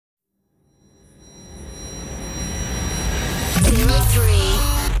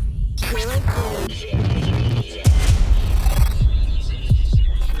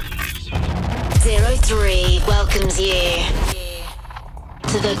3 welcomes you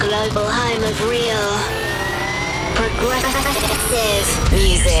to the global home of real progressive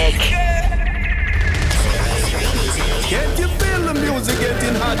music. Can't you feel the music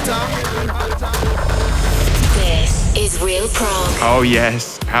getting hotter? This is Real Prog. Oh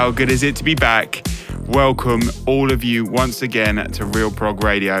yes, how good is it to be back? Welcome all of you once again to Real Prog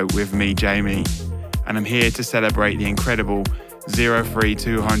Radio with me, Jamie. And I'm here to celebrate the incredible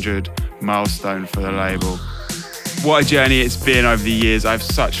 03200 milestone for the label. What a journey it's been over the years. I have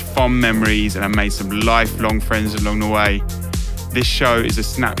such fond memories and I've made some lifelong friends along the way. This show is a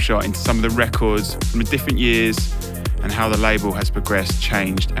snapshot into some of the records from the different years and how the label has progressed,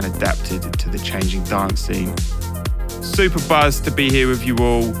 changed and adapted to the changing dance scene. Super buzzed to be here with you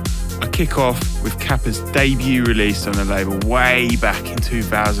all. I kick off with Kappa's debut release on the label way back in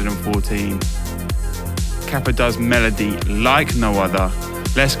 2014. Kappa does melody like no other.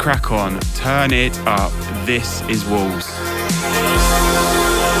 Let's crack on, turn it up. This is Walls.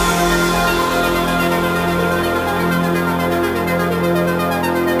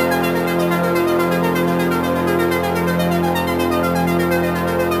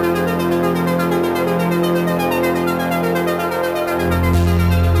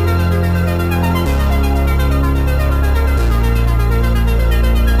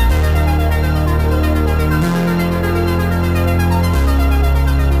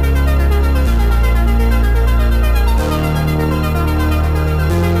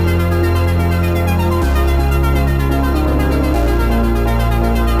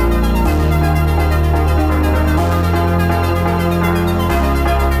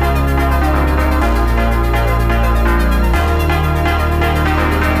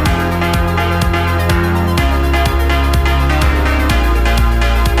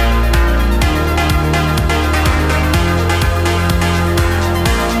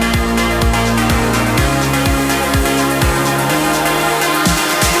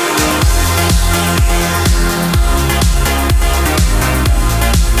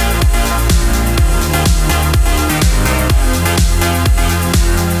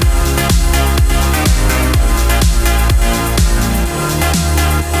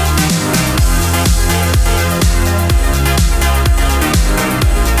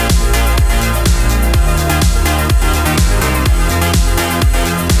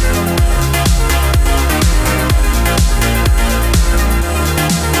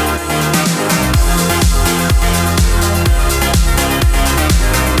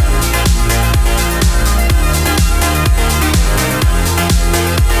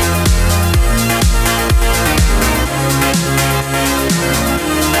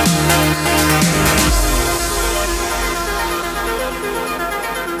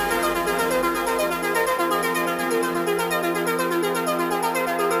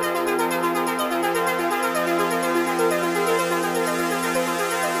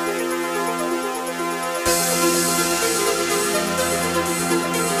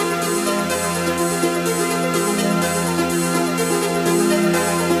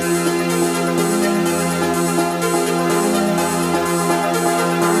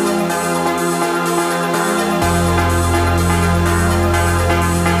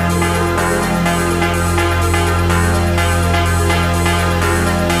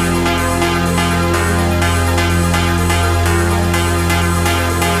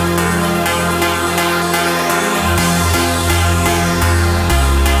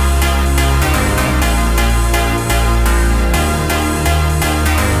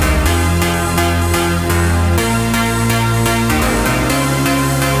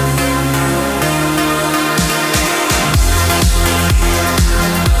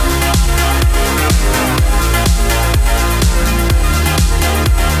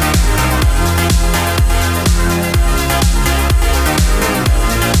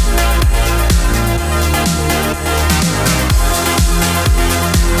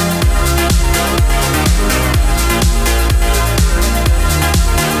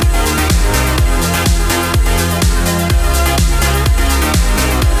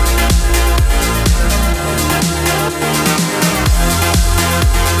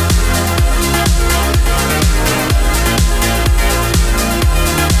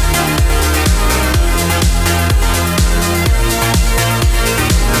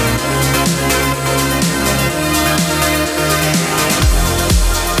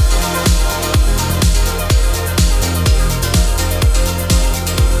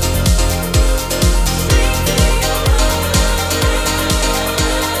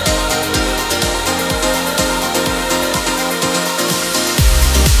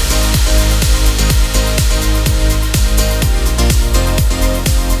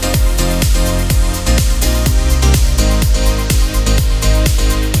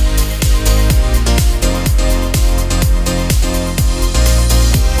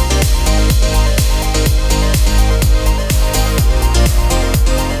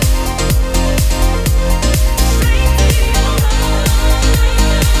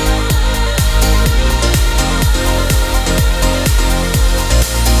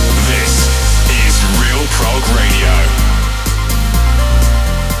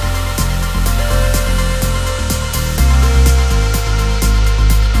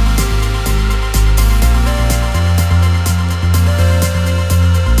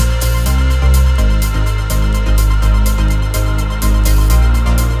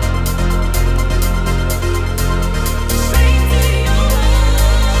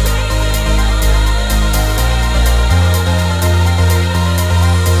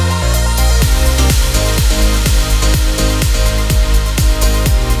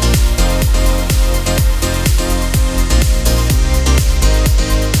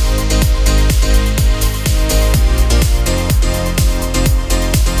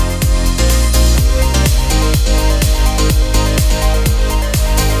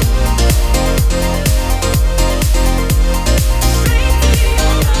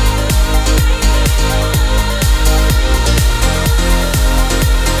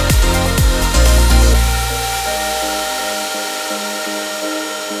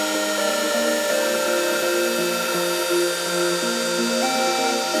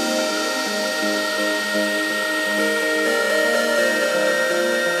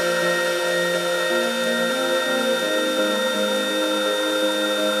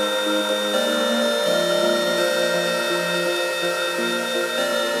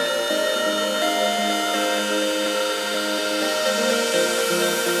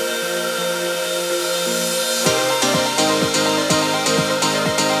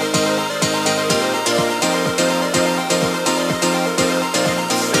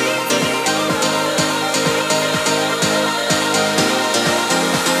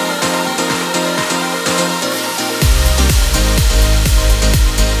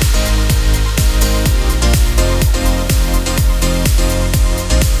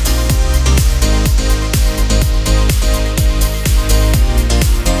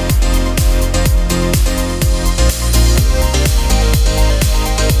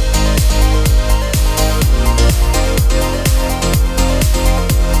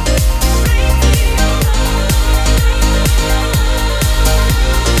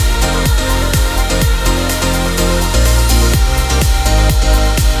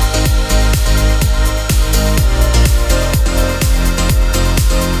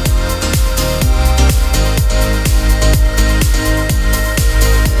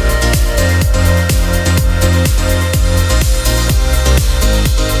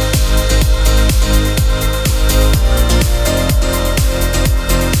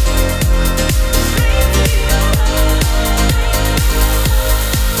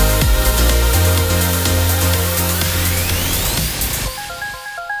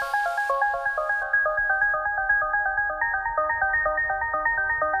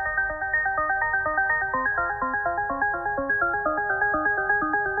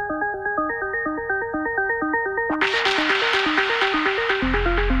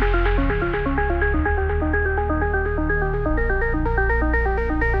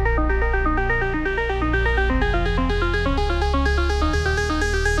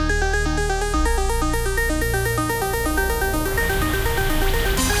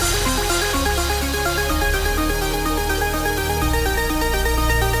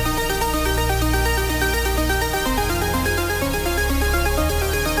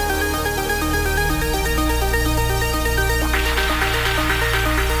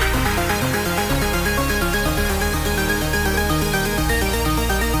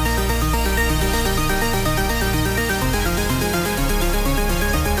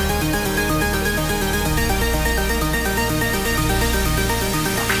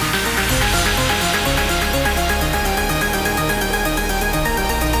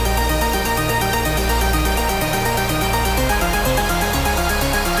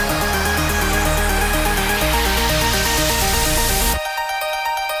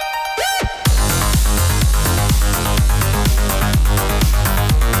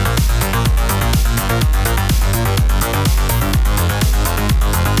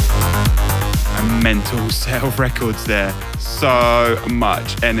 mental set of records there. So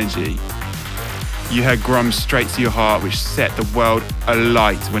much energy. You heard Grum's Straight to Your Heart, which set the world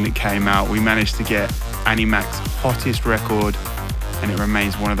alight when it came out. We managed to get Annie Mac's hottest record, and it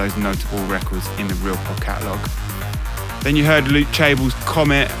remains one of those notable records in the Real Pop catalogue. Then you heard Luke Chable's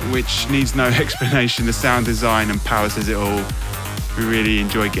Comet, which needs no explanation. The sound design and power says it all. We really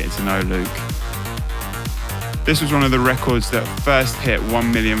enjoyed getting to know Luke. This was one of the records that first hit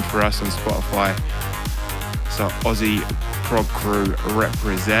 1 million for us on Spotify. So Aussie Prog Crew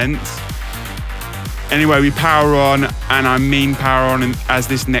represents. Anyway, we power on, and I mean power on as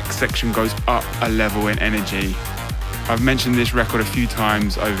this next section goes up a level in energy. I've mentioned this record a few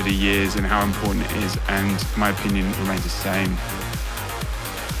times over the years and how important it is, and my opinion remains the same.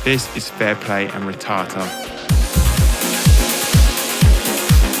 This is Fair Play and Ratata.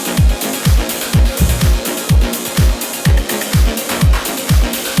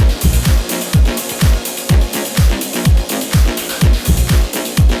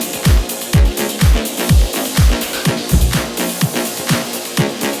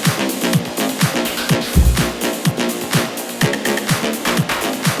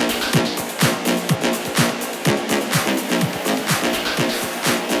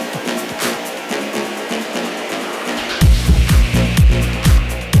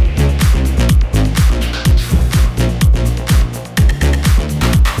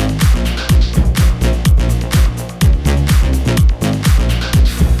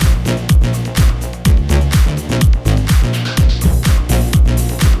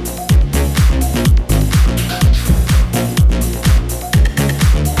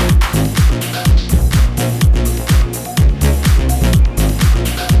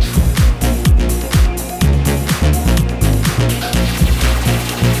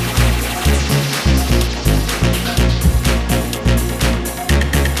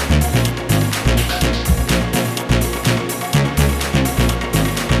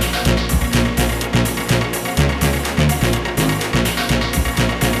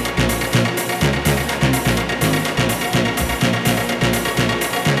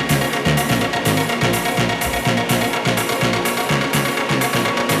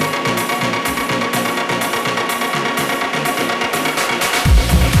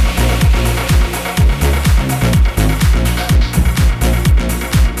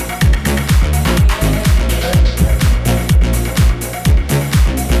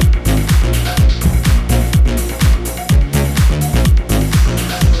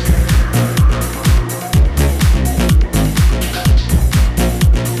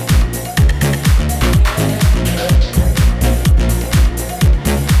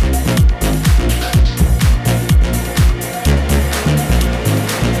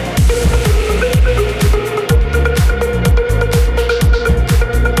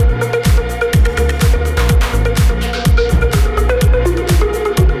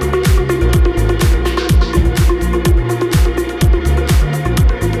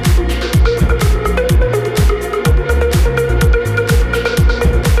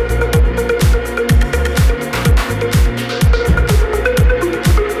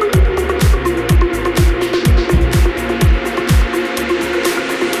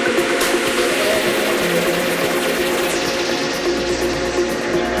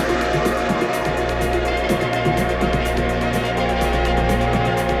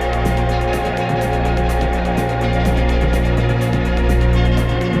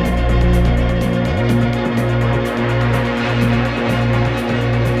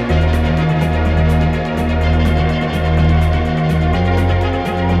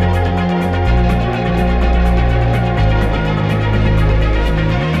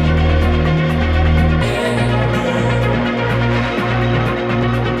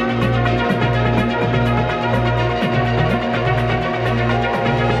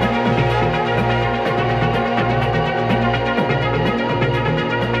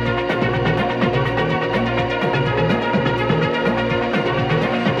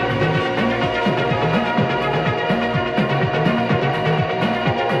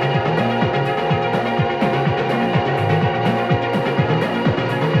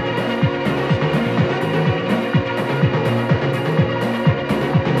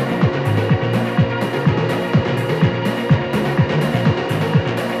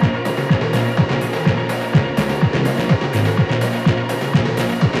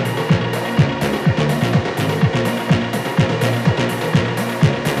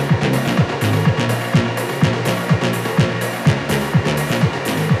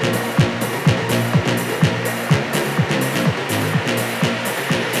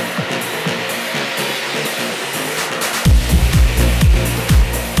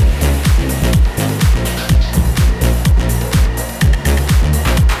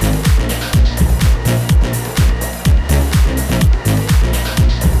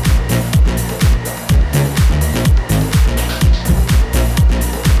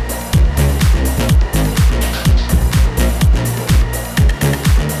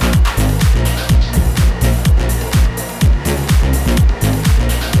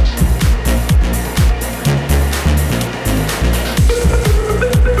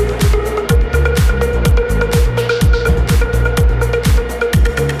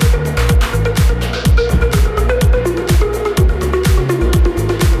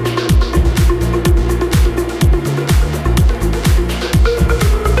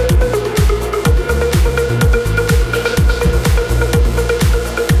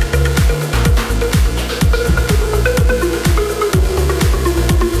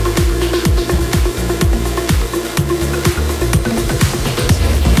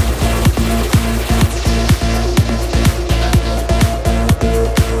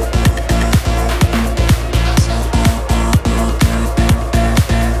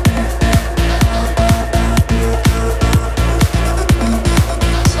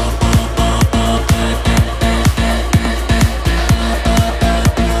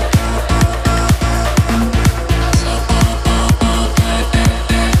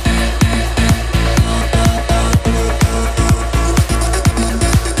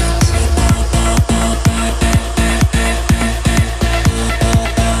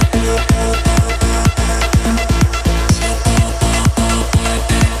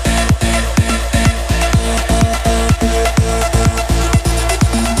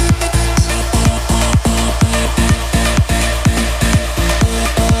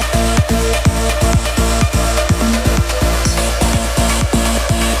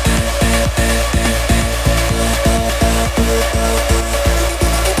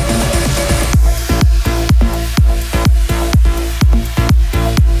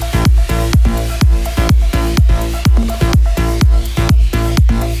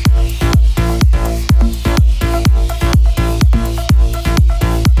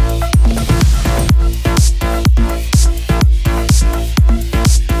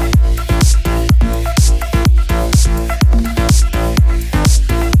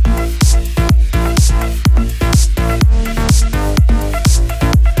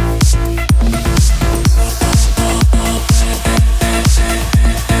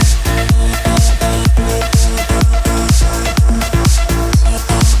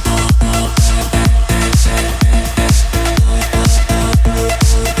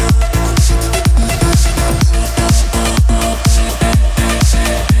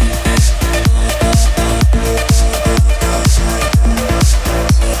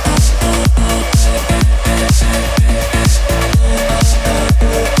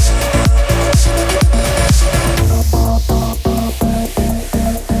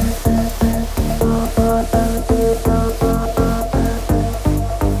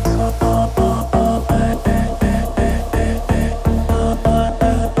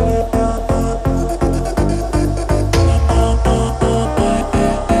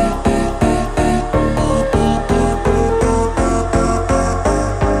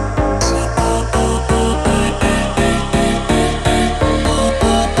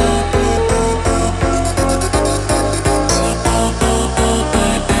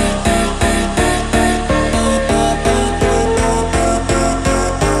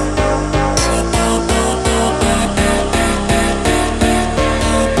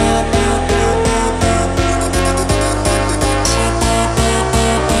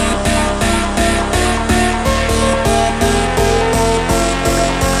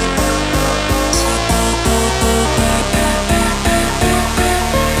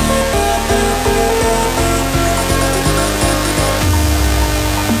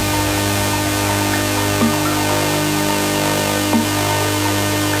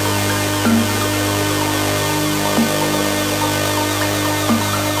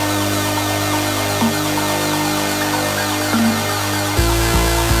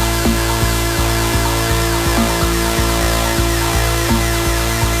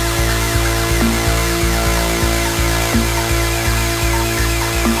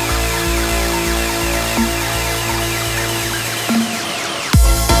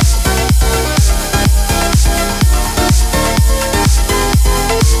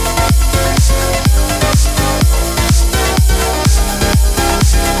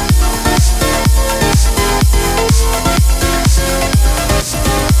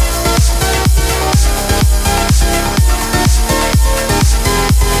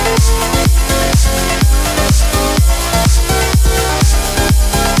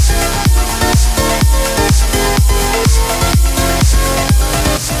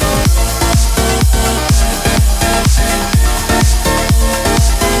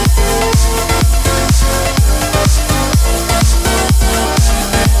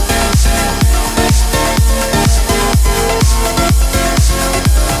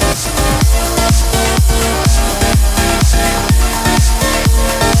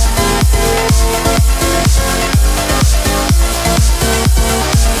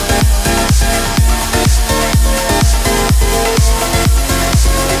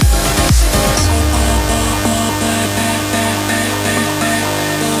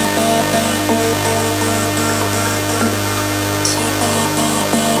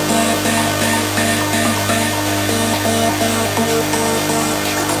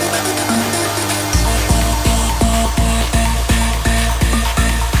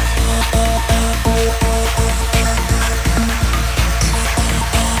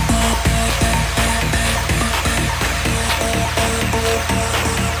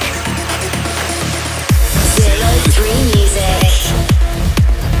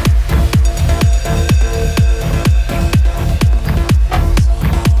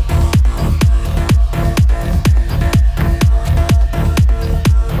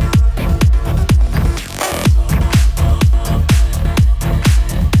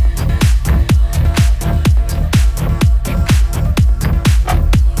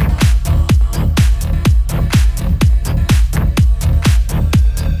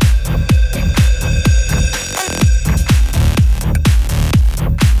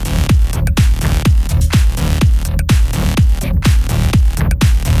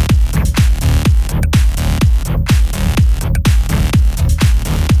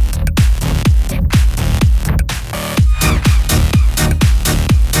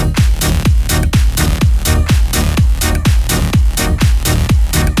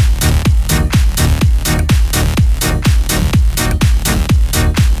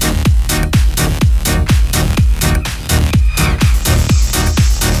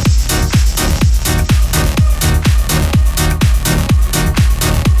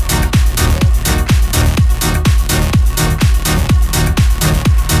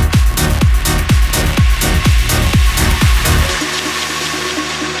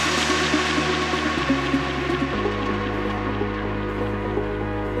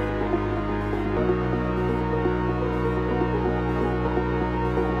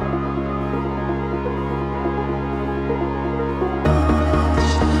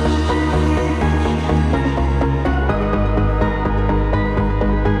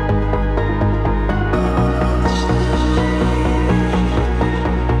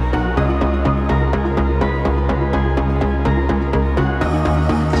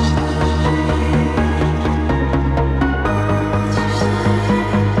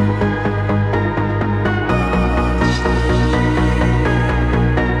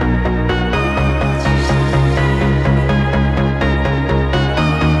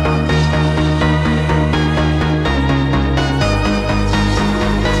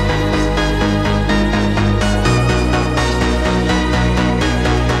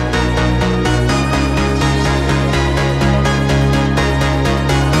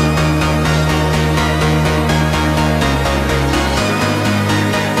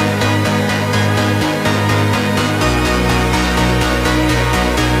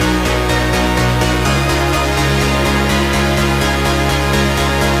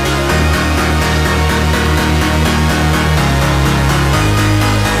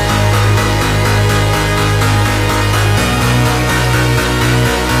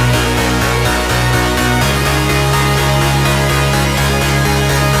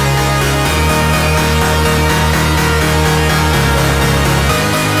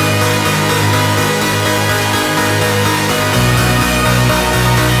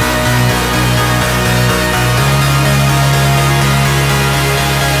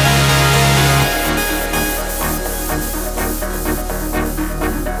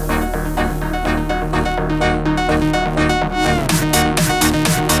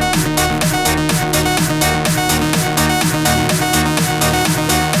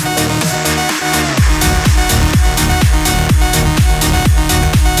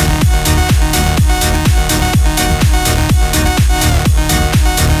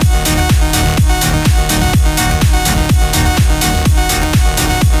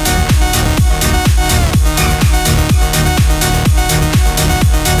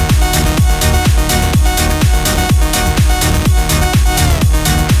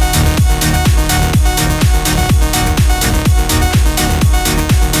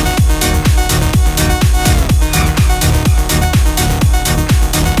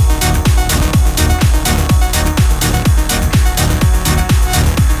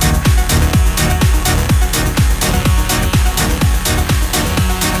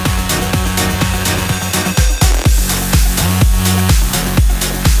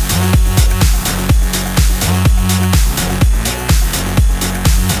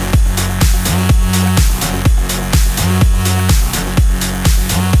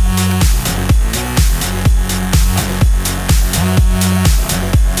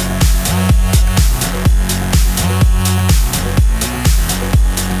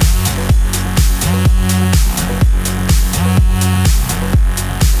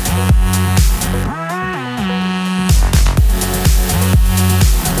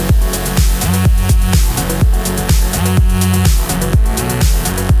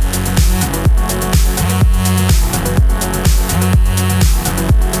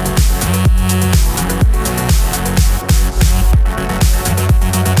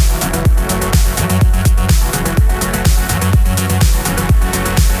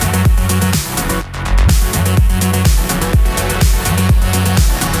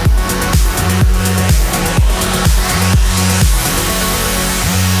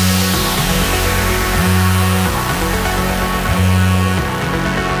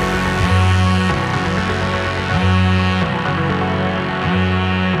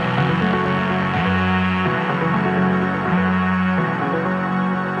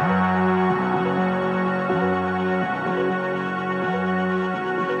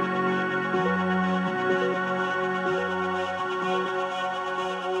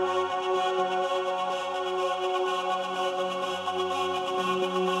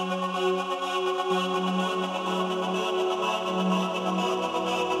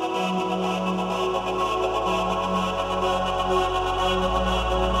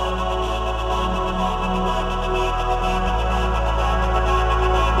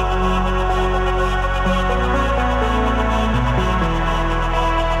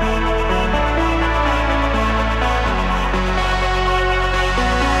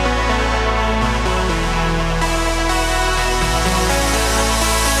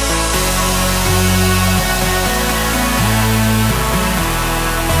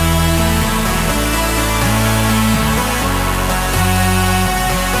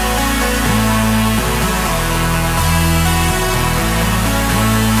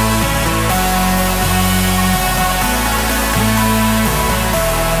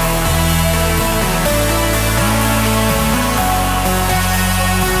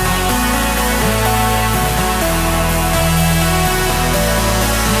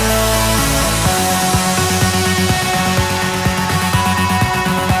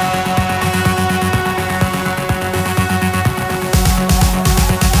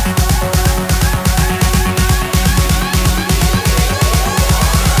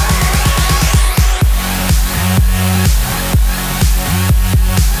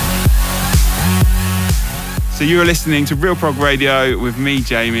 So you are listening to Real Prog Radio with me,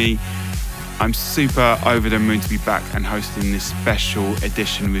 Jamie. I'm super over the moon to be back and hosting this special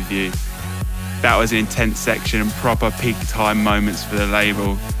edition with you. That was an intense section and proper peak time moments for the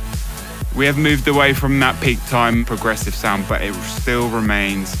label. We have moved away from that peak time progressive sound, but it still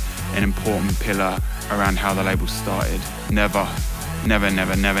remains an important pillar around how the label started. Never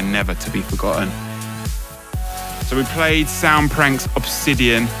to be forgotten. So we played Soundprank's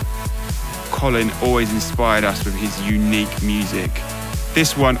Obsidian. Colin always inspired us with his unique music.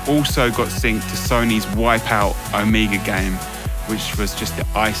 This one also got synced to Sony's Wipeout Omega game, which was just the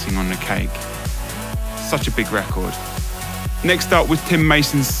icing on the cake. Such a big record. Next up was Tim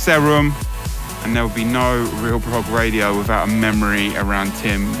Mason's Serum, and there will be no Real Prog Radio without a memory around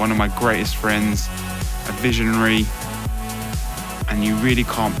Tim, one of my greatest friends, a visionary, and you really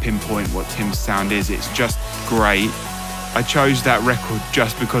can't pinpoint what Tim's sound is. It's just great. I chose that record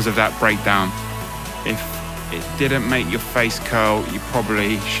just because of that breakdown. If it didn't make your face curl, you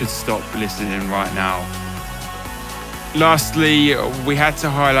probably should stop listening right now. Lastly, we had to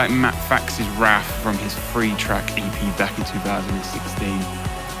highlight Matt Fax's Wrath from his 3-track EP back in 2016.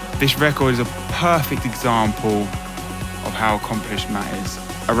 This record is a perfect example of how accomplished Matt is,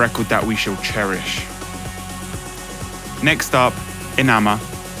 a record that we shall cherish. Next up, Inama,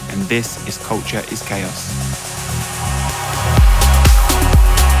 and this is Culture is Chaos.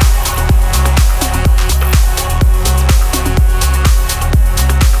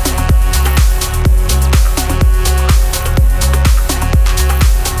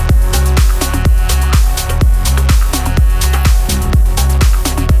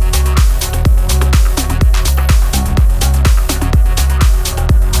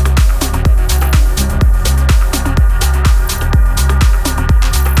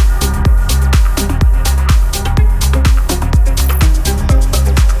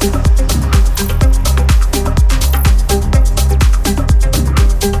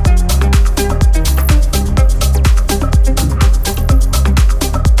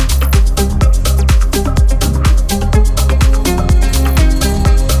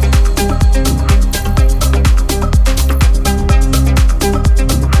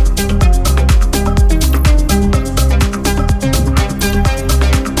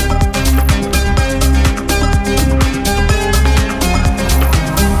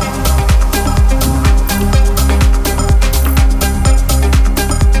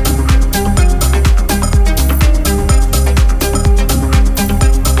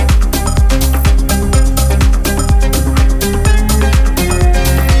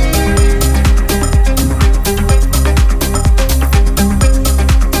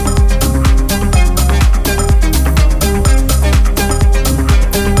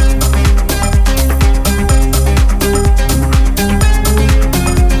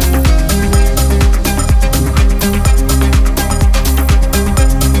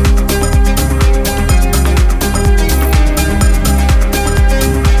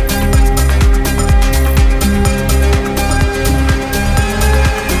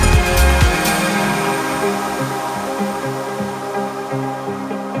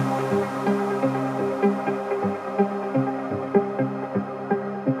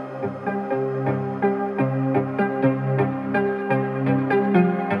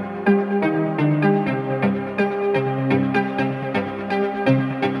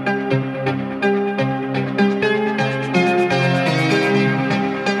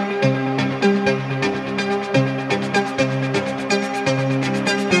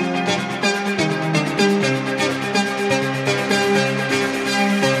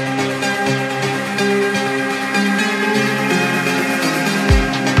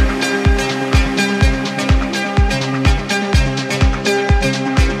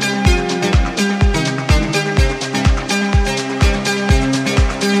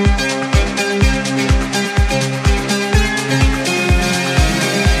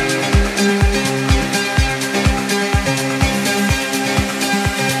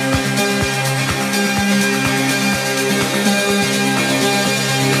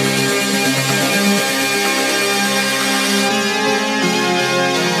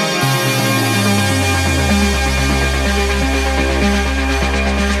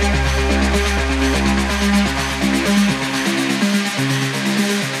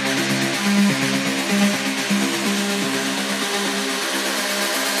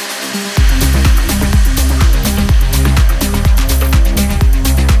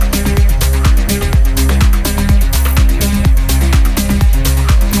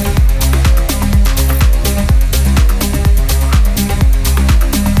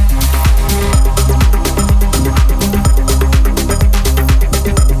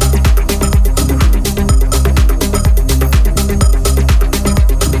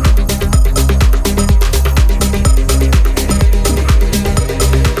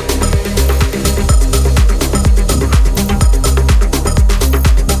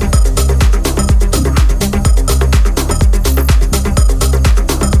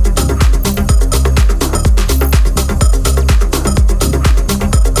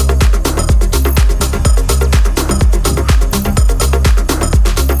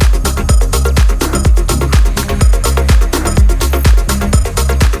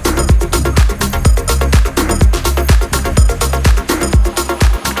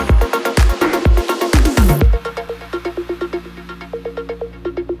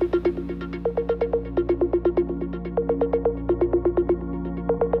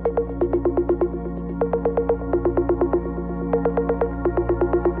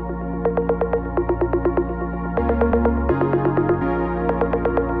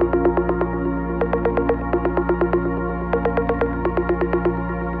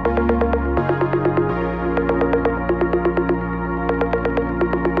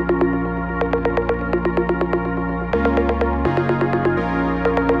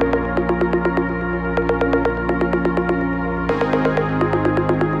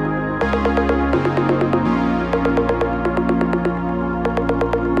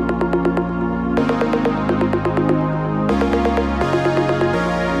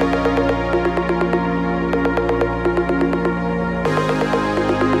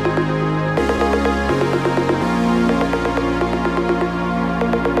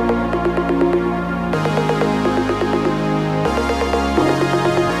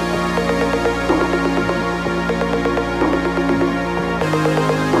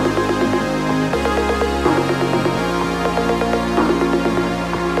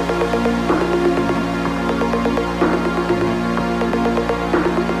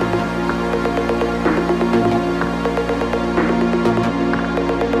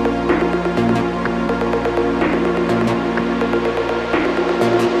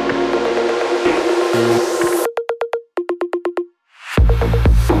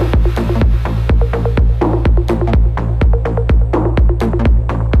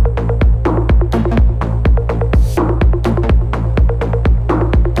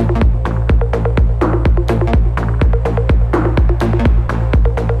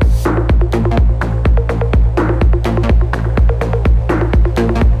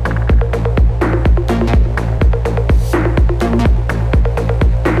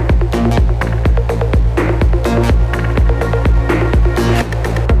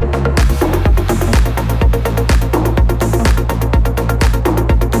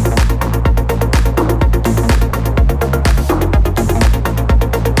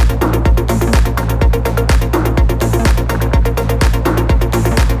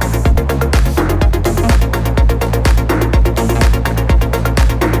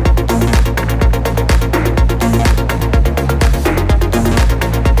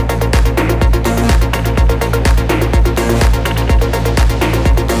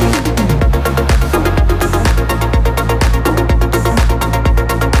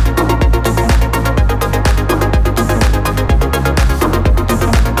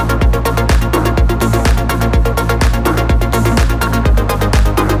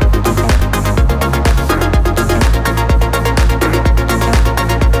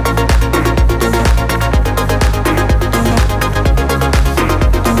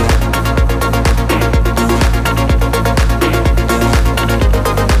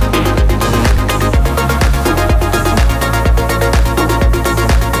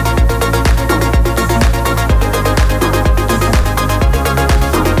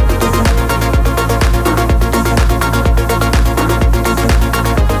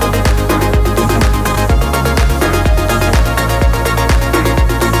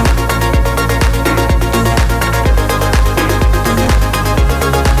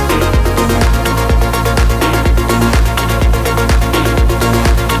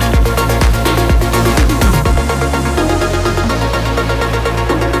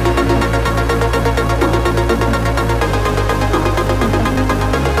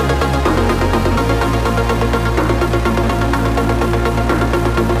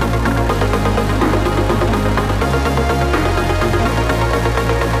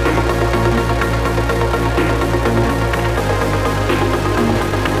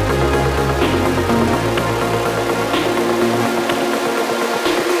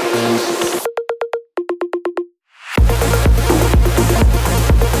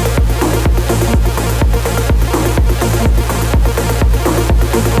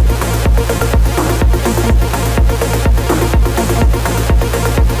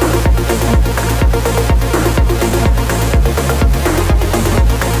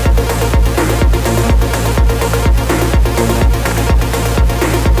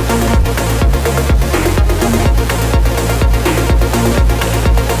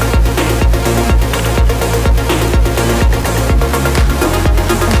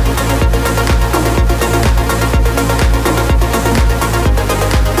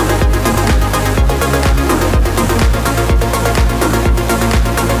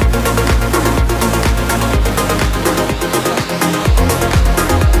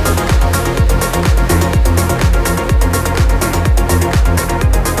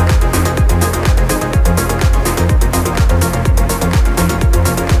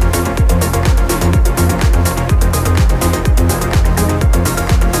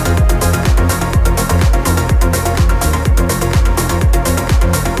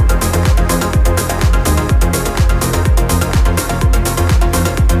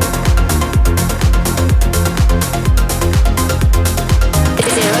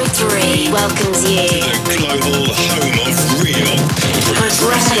 welcomes you to the global home of real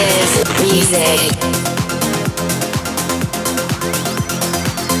progressive music.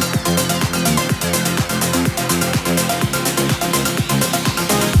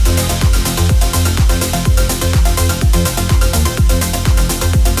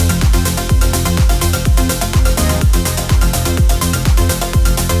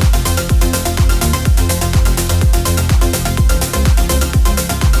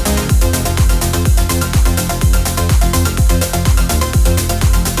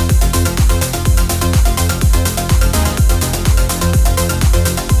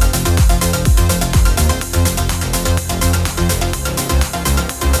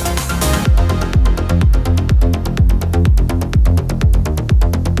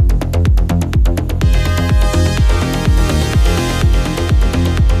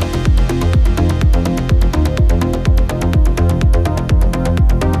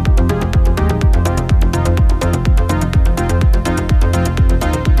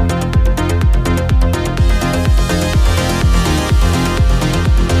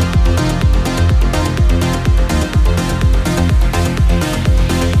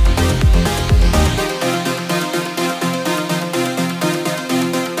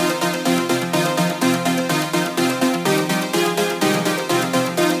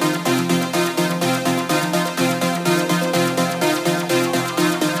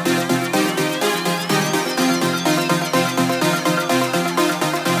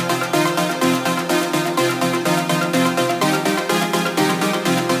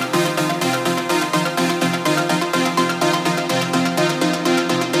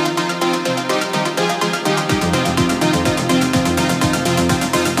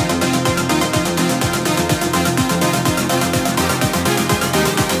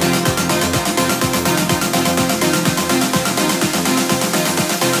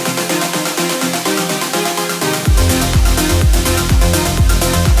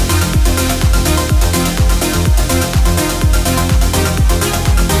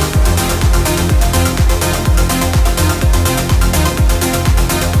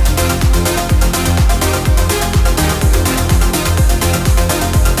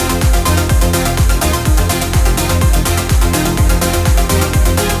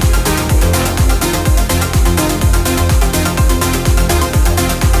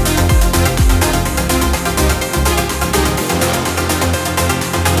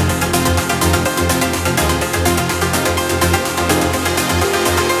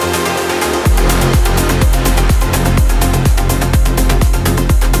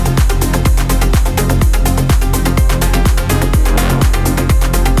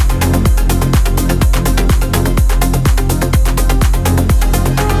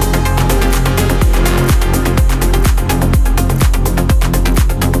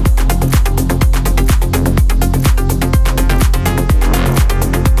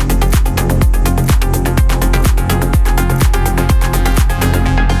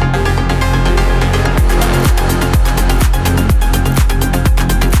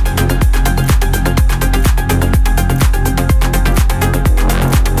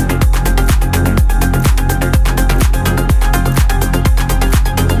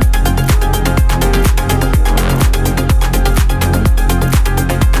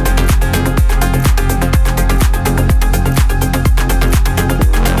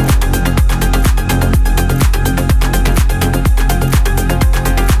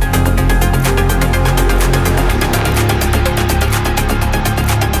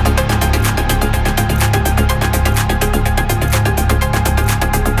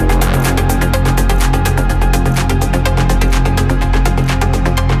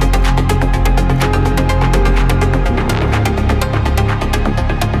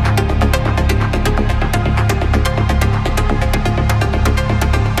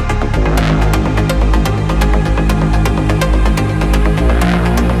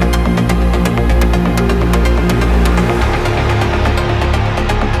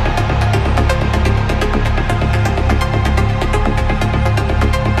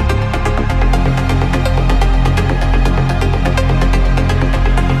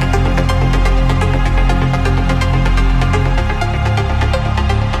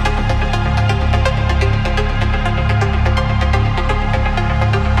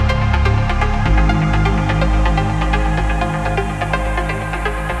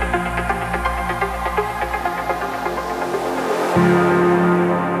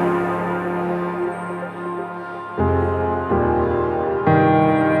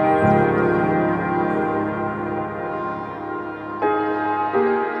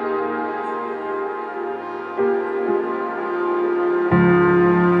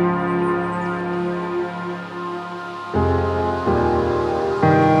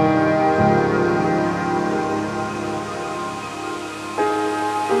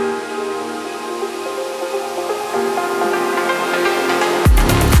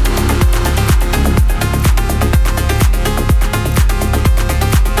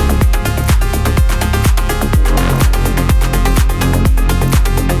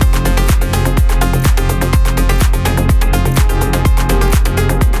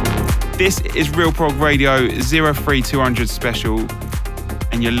 This is Real Prog Radio 03200 special,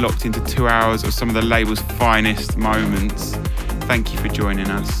 and you're locked into 2 hours of some of the label's finest moments. Thank you for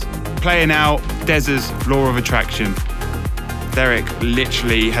joining us. Playing out Dez's Law of Attraction. Derek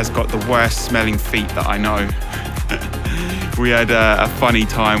literally has got the worst smelling feet that I know. We had a funny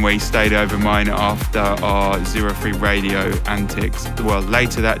time where he stayed over mine after our 03 radio antics. Well,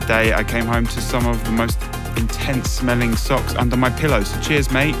 later that day, I came home to some of the most intense smelling socks under my pillow. So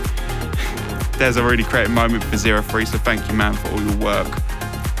cheers, mate. There's a really creative moment for 03, so thank you, man, for all your work.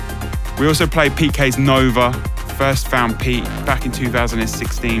 We also played PK's Nova. First found Pete back in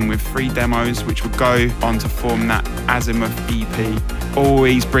 2016 with 3 demos, which would go on to form that Azimuth EP.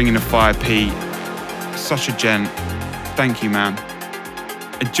 Always bringing the fire, Pete. Such a gent. Thank you, man.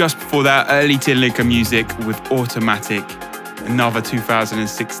 And just before that, early Tin Liquor music with Automatic, another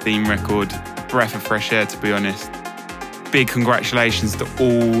 2016 record. Breath of fresh air, to be honest. Big congratulations to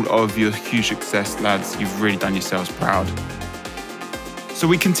all of your huge success, lads. You've really done yourselves proud. So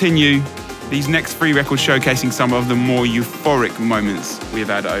we continue these next 3 records showcasing some of the more euphoric moments we've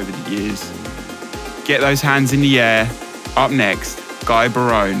had over the years. Get those hands in the air. Up next, Guy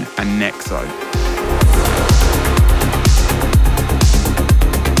Barone and Nexo.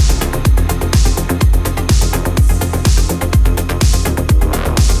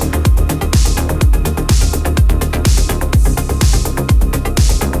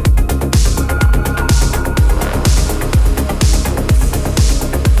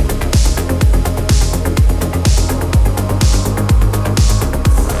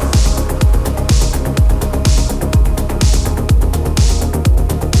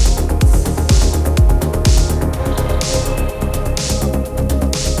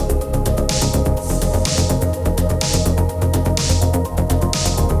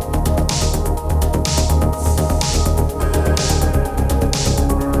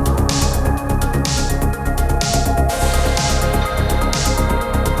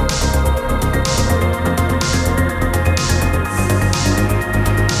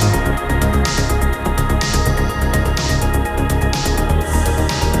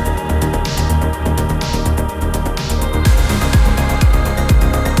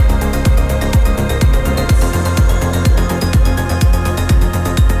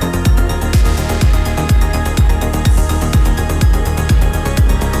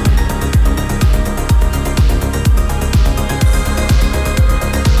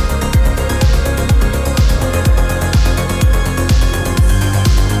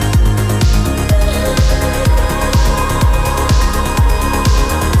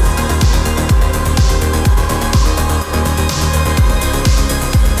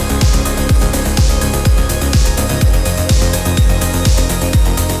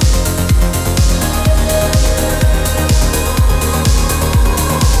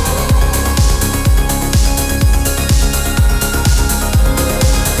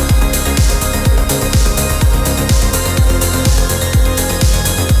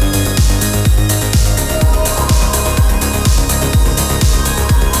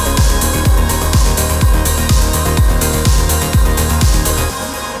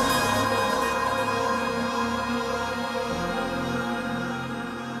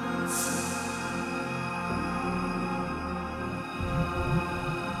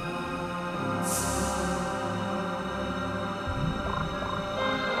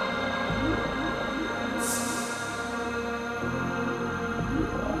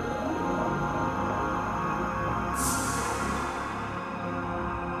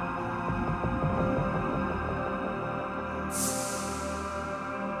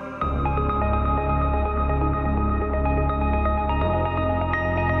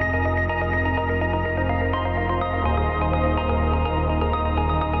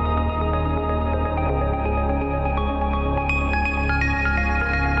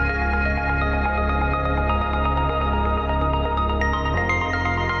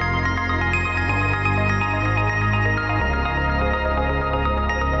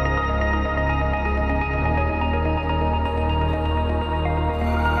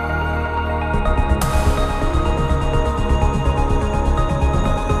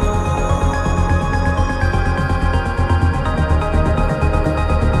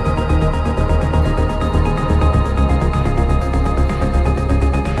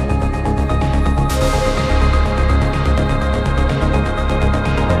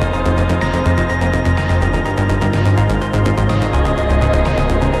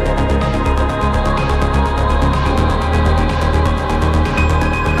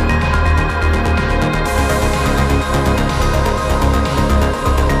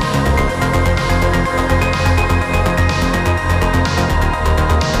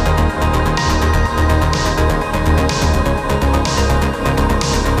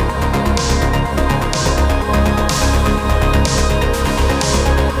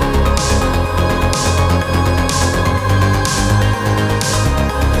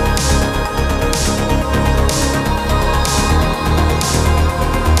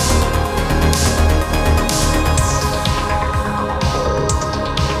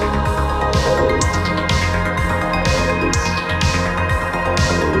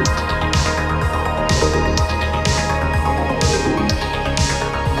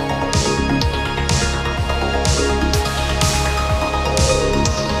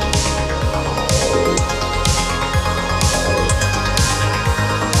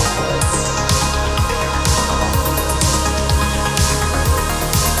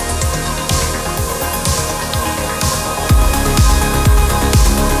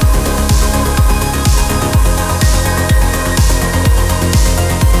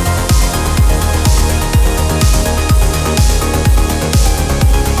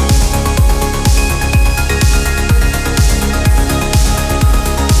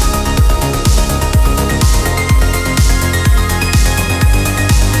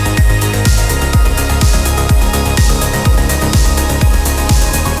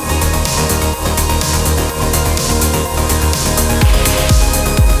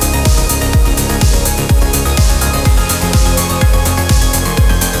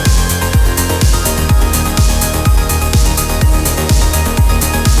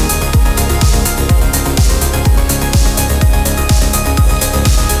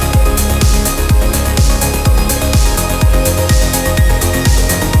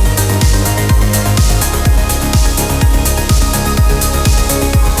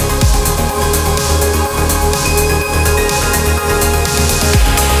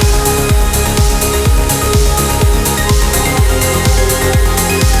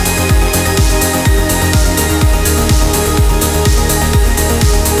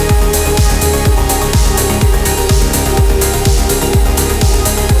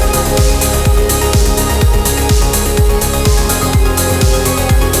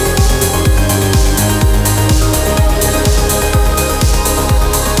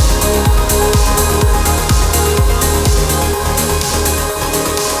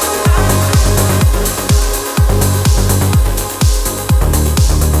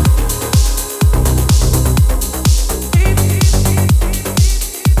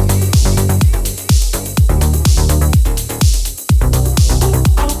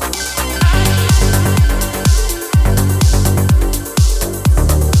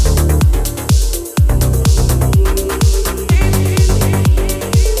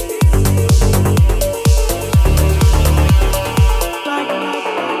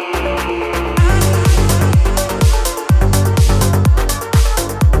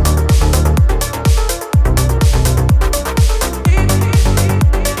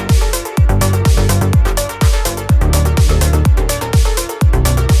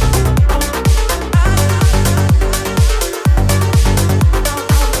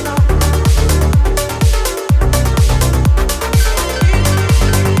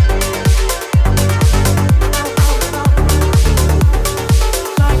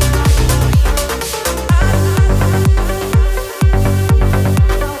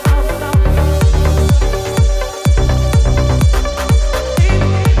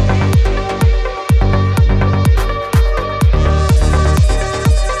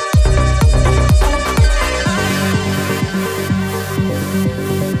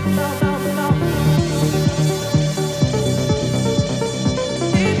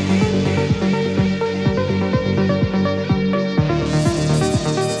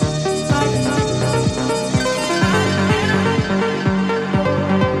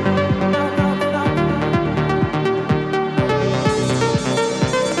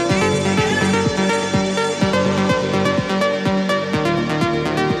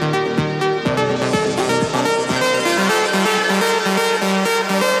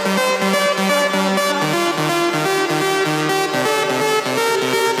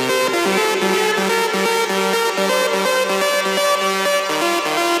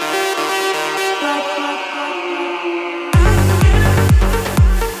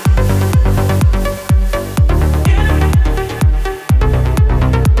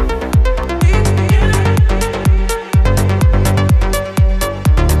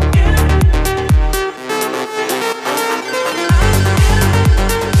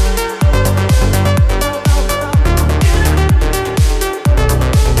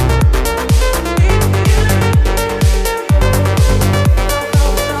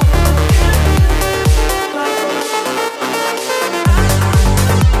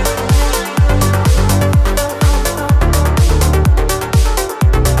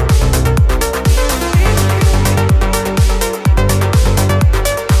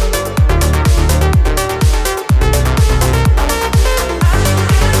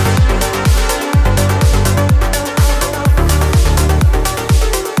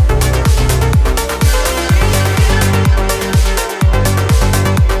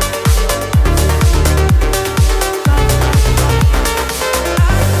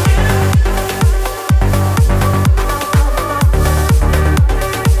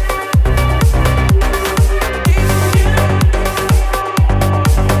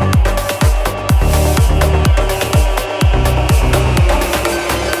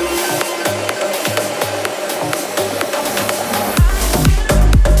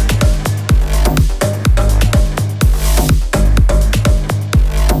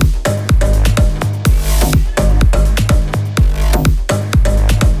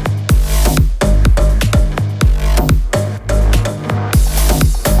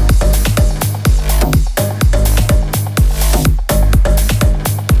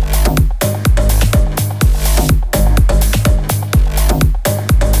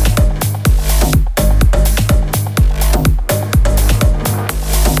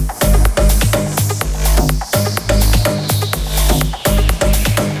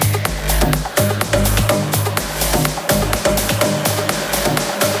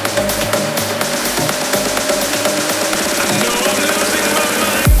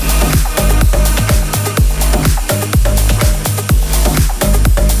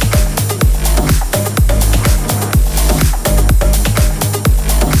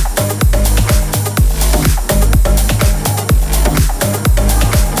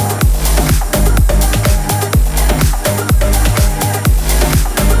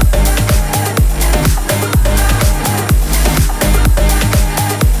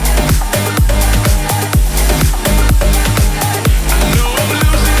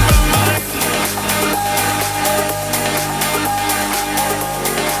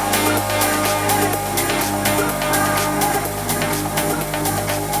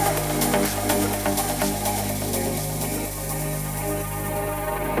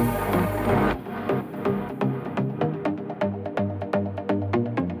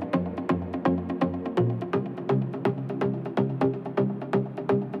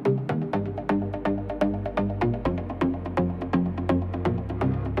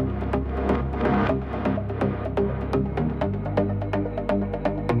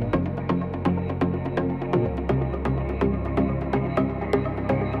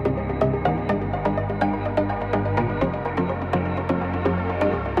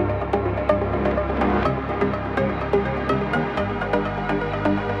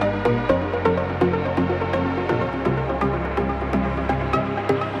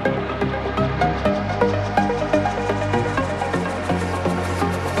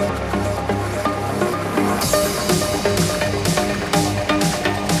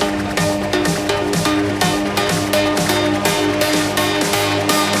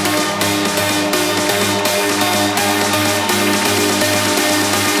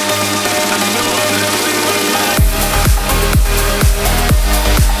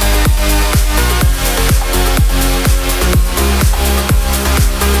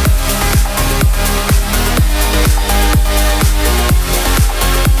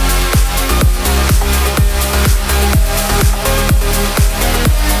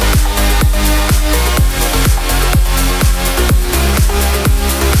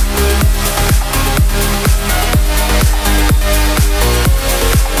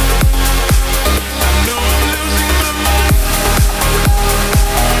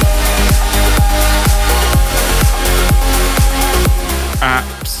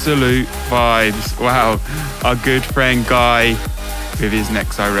 absolute vibes. Wow, our good friend Guy with his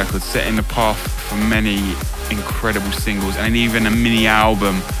Nexo record setting the path for many incredible singles and even a mini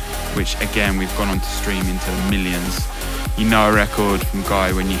album, which again we've gone on to stream into the millions. You know a record from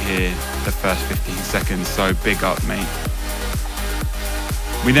Guy when you hear the first 15 seconds, so big up, mate.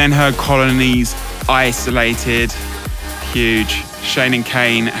 We then heard Colony's Isolated, huge. Shane and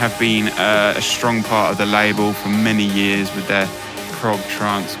Kane have been a strong part of the label for many years with their prog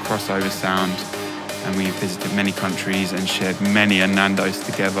trance crossover sound, and we visited many countries and shared many Nando's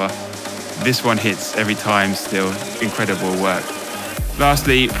together. This one hits every time still, incredible work.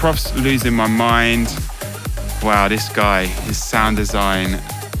 Lastly, Prof's Losing My Mind. Wow, this guy, his sound design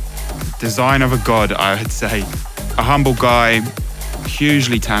of a god, I would say. A humble guy,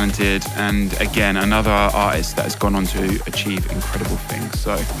 hugely talented, and again, another artist that has gone on to achieve incredible things.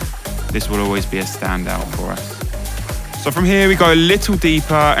 So this will always be a standout for us. So from here, we go a little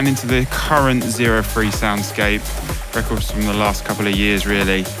deeper and into the current 03 soundscape, records from the last couple of years,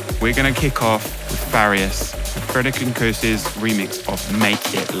 really. We're going to kick off with Farius, with Frederick Nkosu's remix of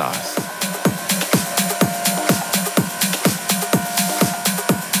Make It Last.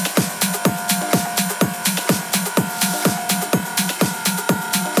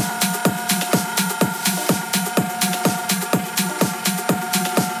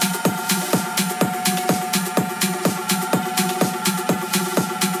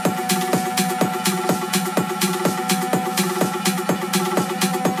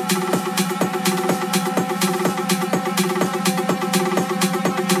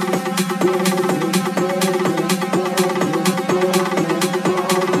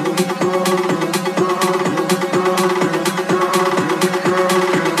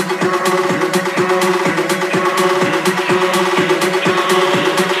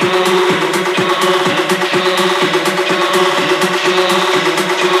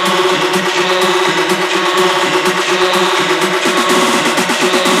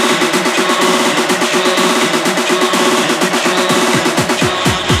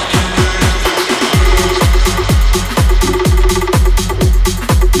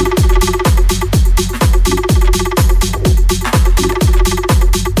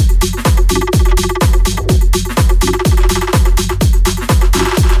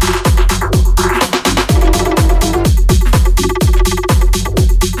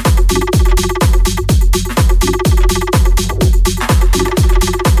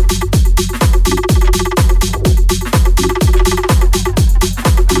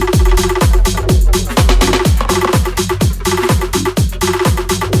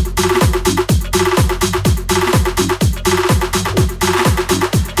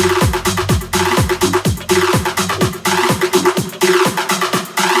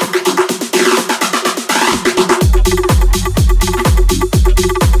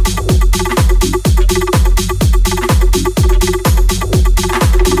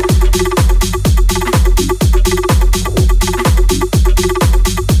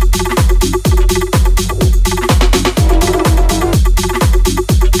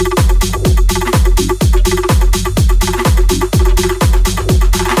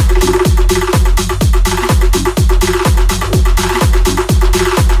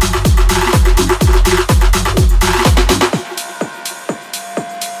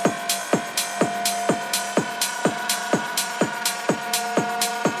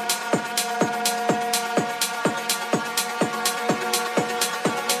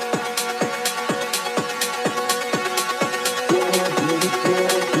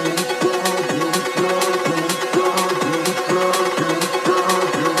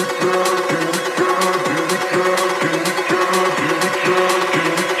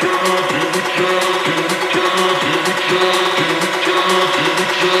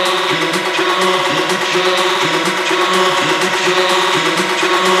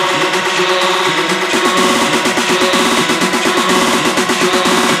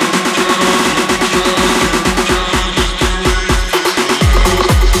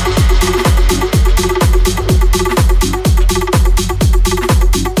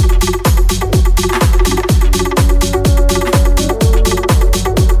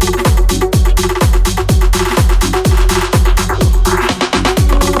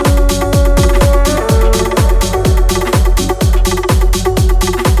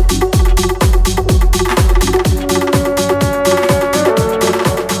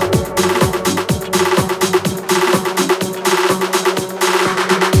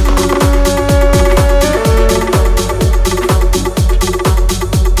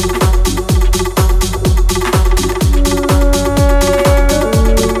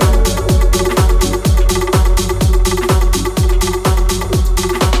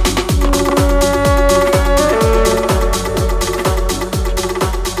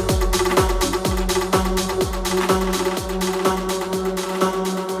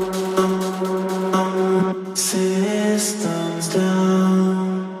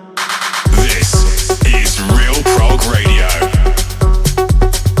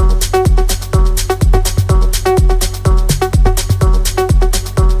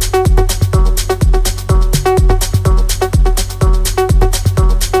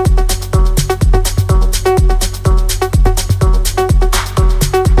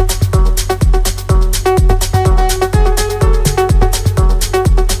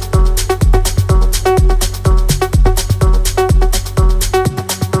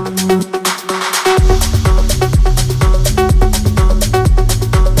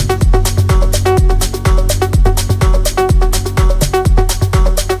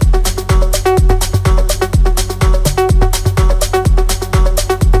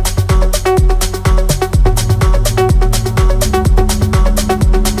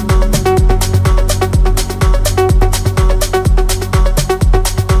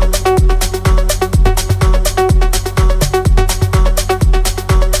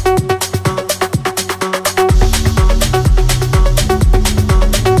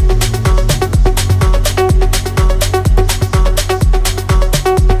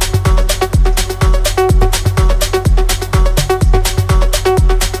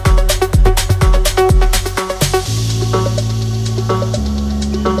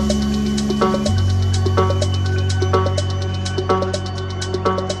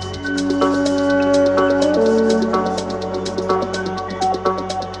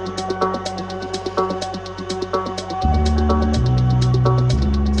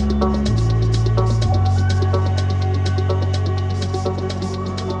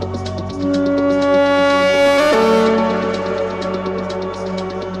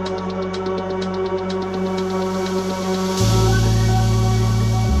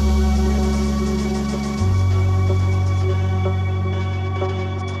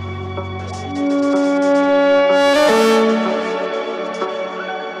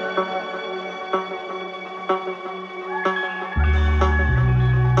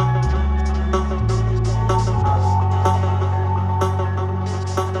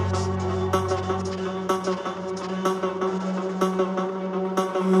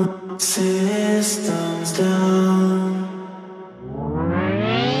 Systems down.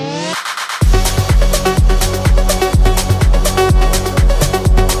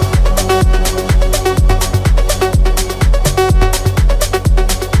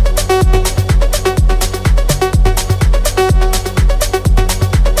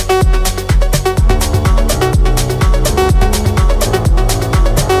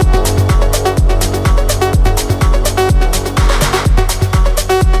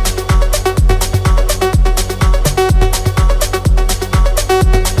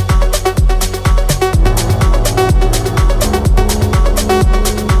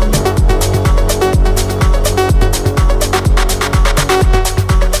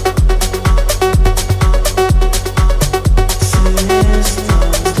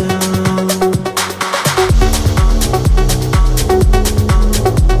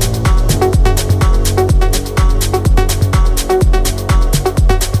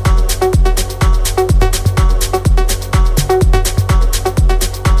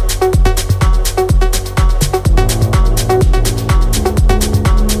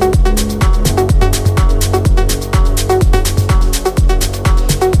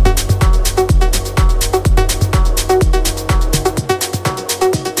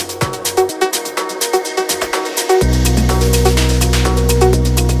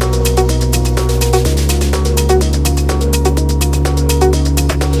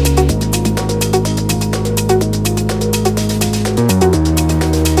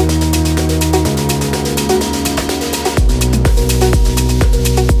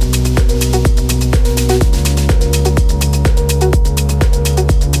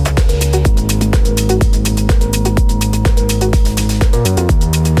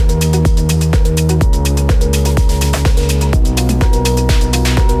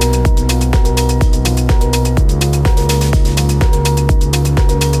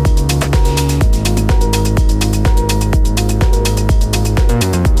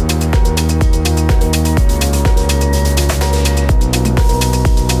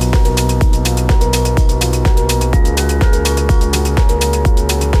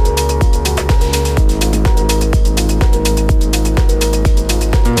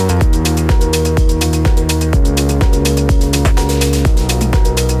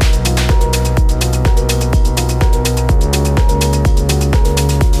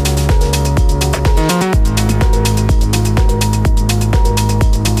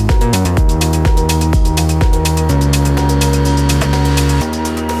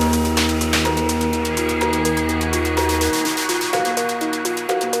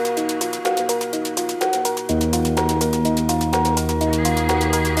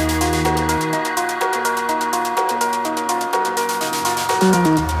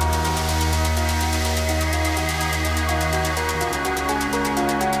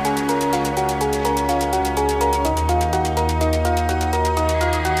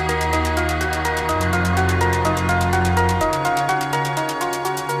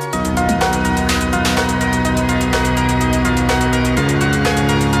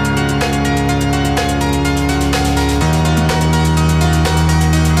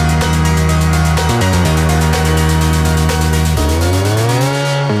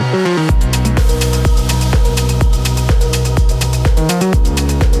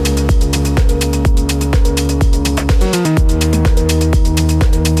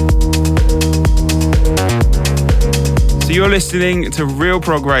 You're listening to Real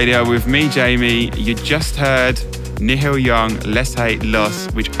Prog Radio with me, Jamie. You just heard Nihil Young, Let's Hate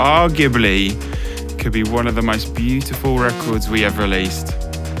Loss, which arguably could be one of the most beautiful records we ever released.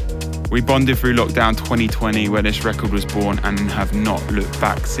 We bonded through lockdown 2020 where this record was born and have not looked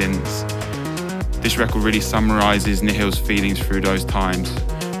back since. This record really summarises Nihil's feelings through those times.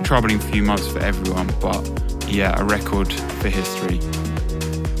 A troubling few months for everyone, but yeah, a record for history.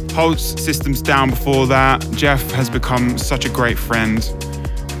 Holt's Systems Down before that. Jeff has become such a great friend.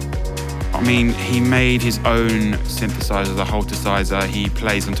 I mean, he made his own synthesizer, the Holtesizer. He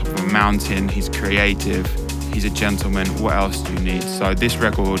plays on top of a mountain. He's creative. He's a gentleman. What else do you need? So this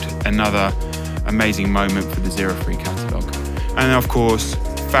record, another amazing moment for the 03 catalogue. And of course,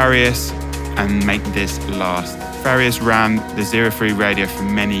 Farius and Make This Last. Farius ran the 03 radio for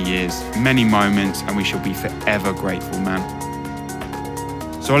many years, many moments, and we shall be forever grateful, man.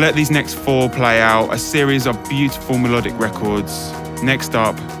 So I'll let these next four play out, a series of beautiful melodic records. Next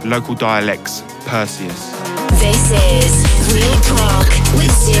up, Local Dialects, Perseus. This is Real Prog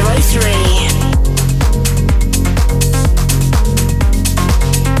with 03.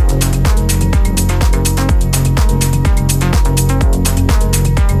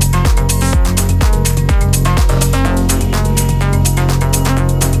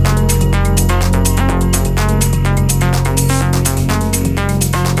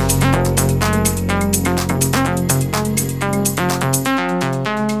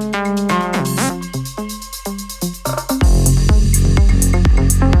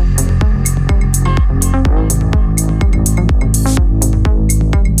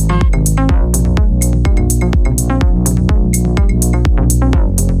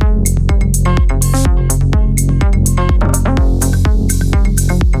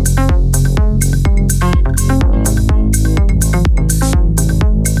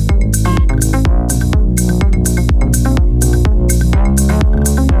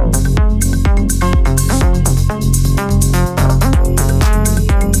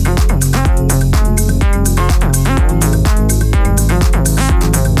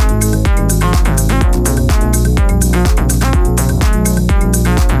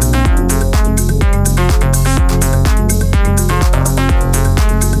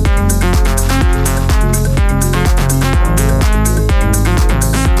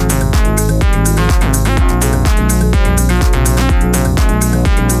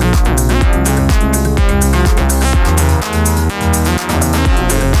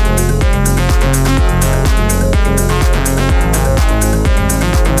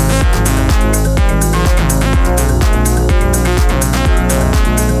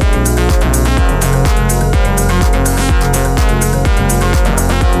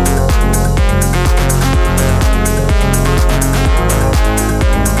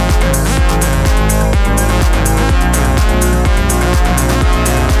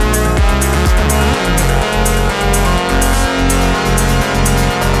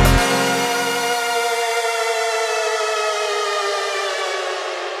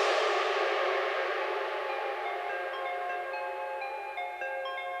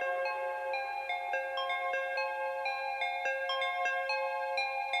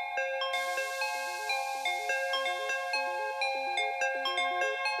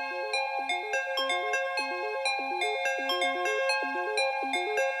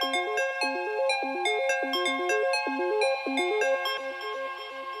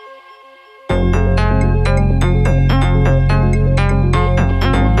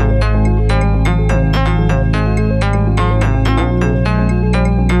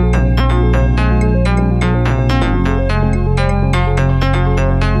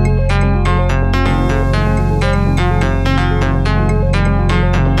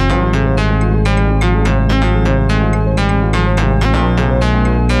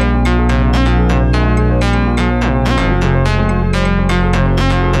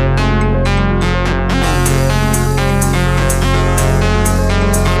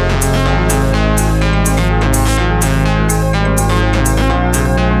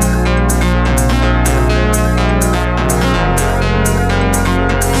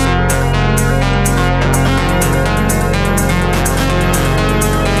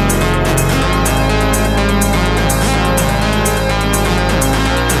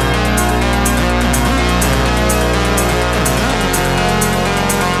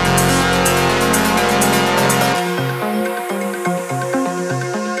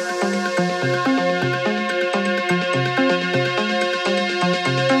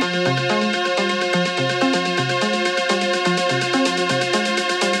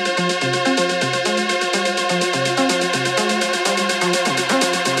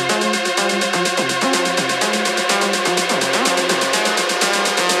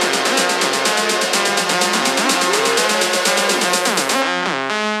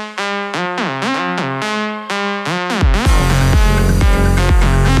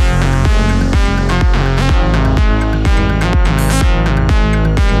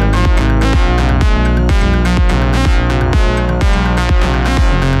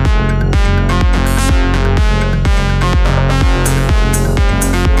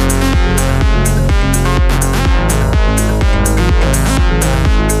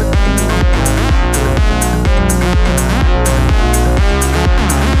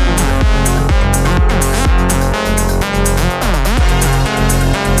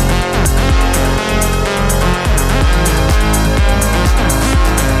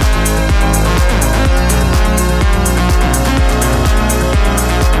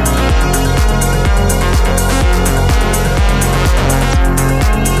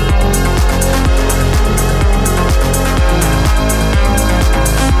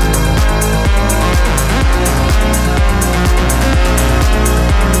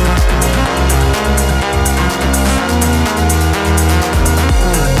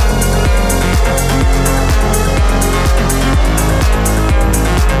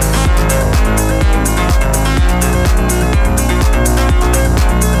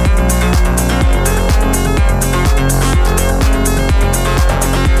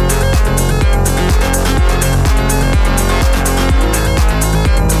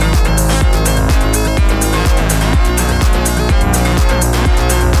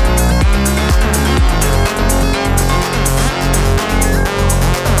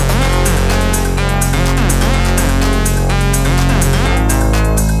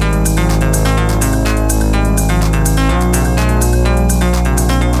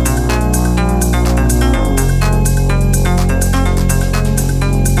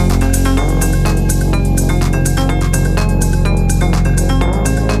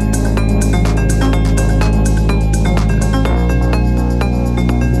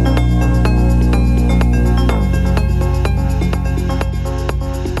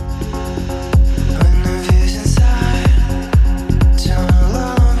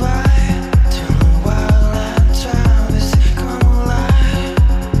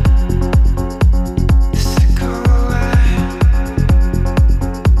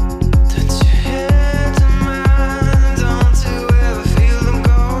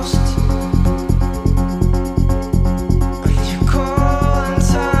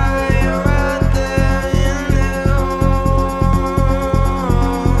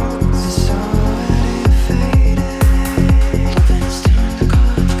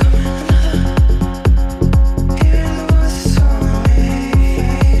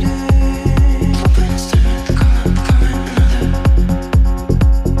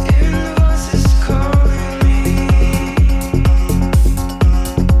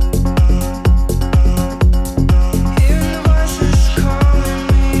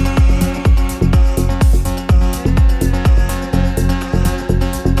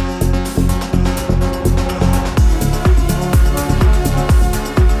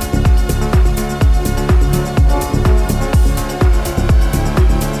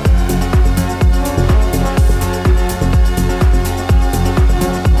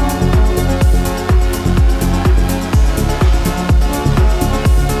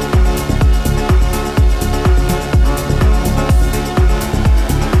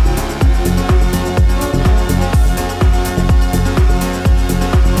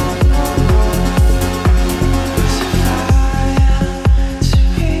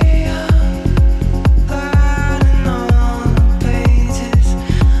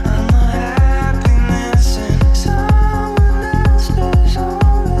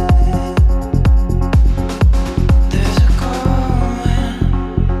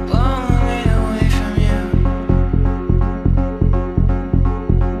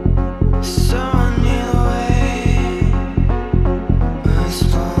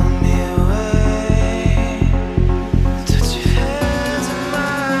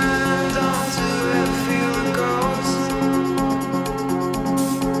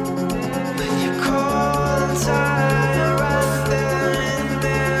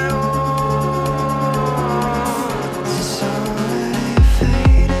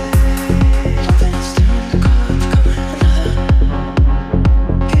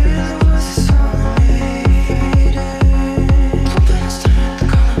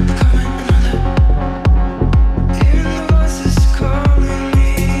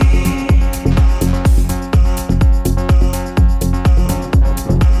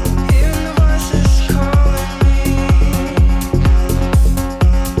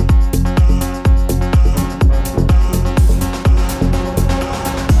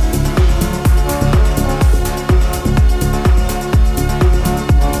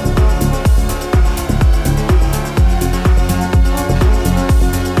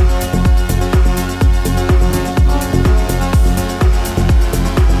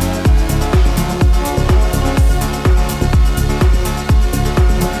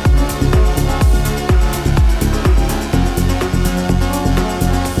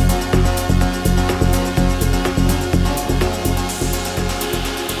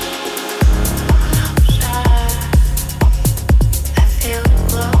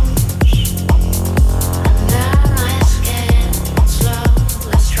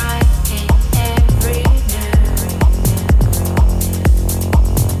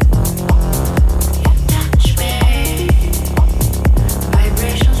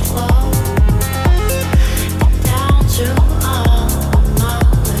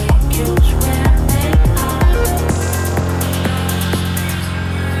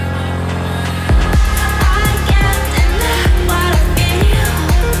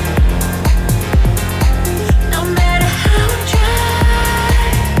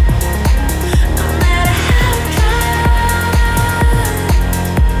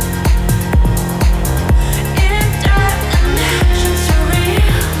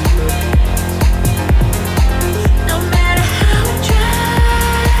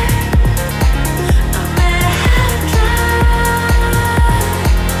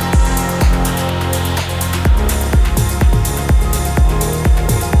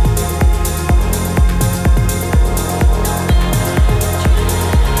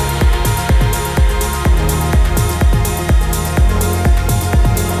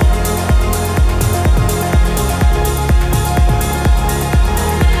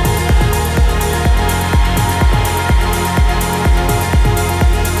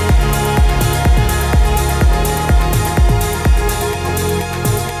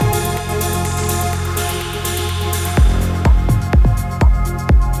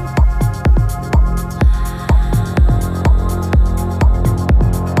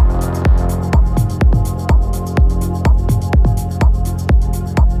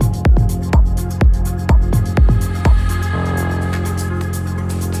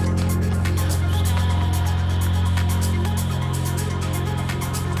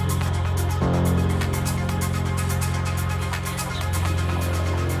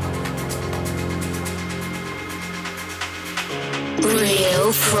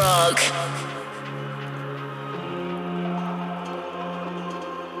 Real Frog.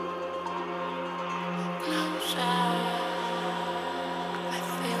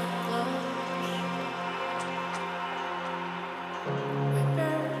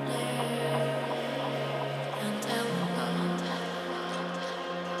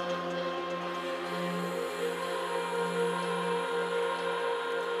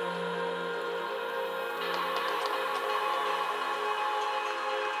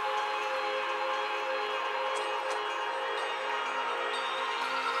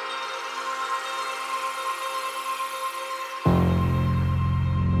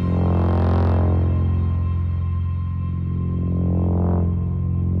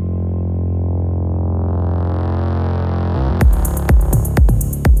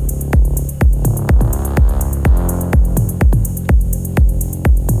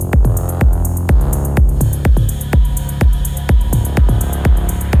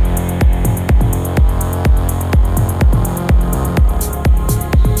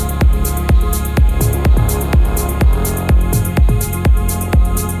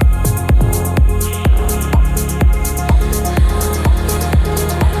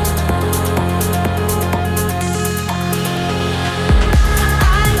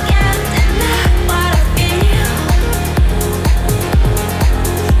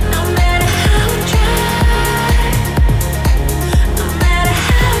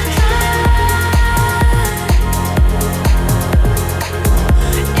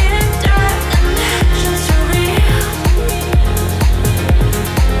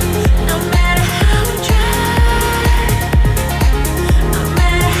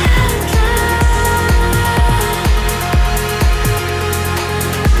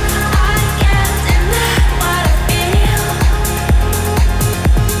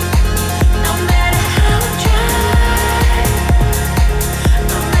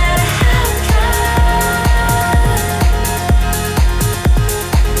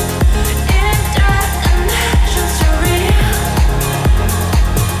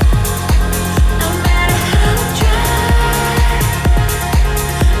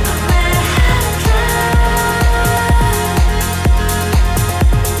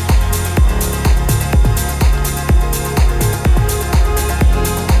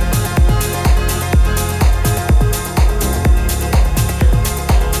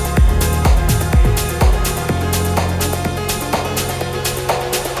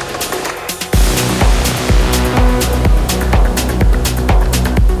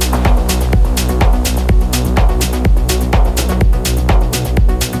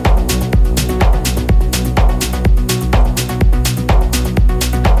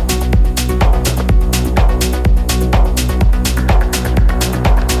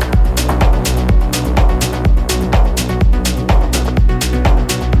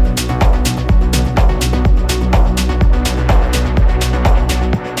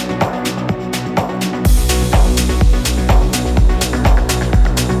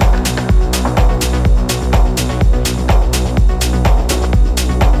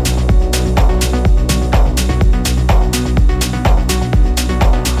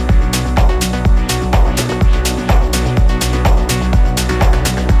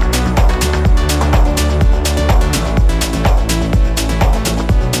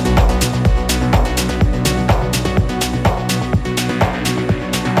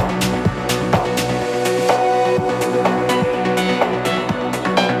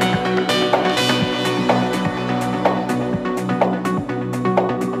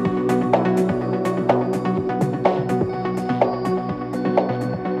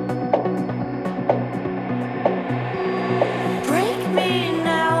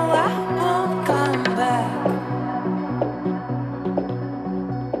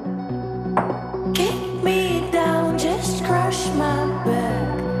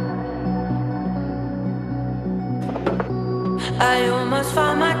 I almost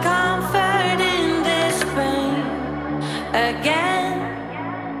found my comfort in this pain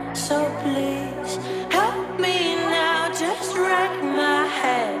again. So please help me now, just wreck my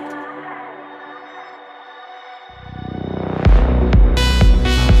head.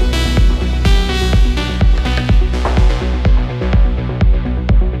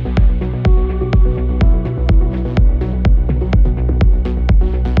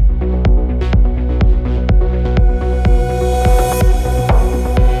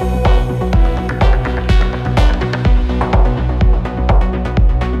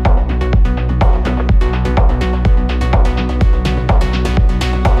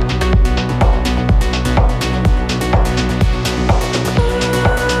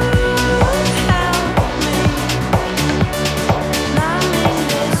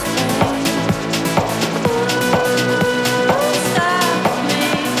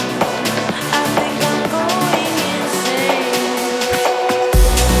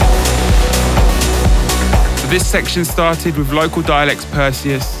 section started with local dialects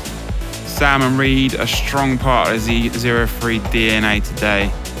Perseus, Sam and Reed, a strong part of the 03 DNA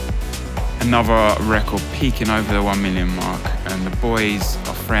today. Another record peaking over the 1 million mark, and the boys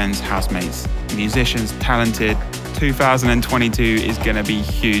are friends, housemates, musicians, talented. 2022 is gonna be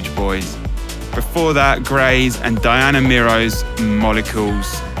huge, boys. Before that, Grays and Diana Miro's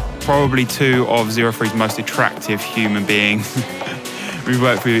Molecules, probably two of 03's most attractive human beings. We've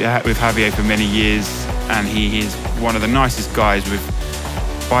worked with Javier for many years, and he is one of the nicest guys with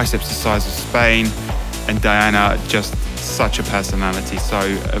biceps the size of Spain, and Diana, just such a personality, so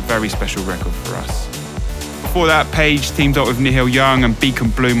a very special record for us. Before that, Paige teamed up with Nihil Young and Beacon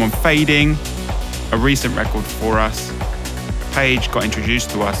Bloom on Fading, a recent record for us. Paige got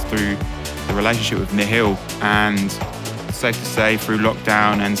introduced to us through the relationship with Nihil, and safe to say through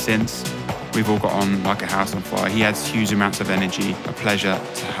lockdown and since, we've all got on like a house on fire. He has huge amounts of energy, a pleasure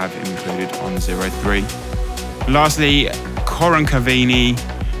to have him included on 03. Lastly, Corin Cavini,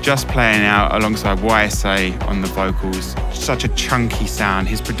 just playing out alongside YSA on the vocals. Such a chunky sound.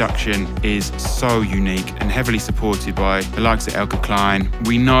 His production is so unique and heavily supported by the likes of Elke Klein.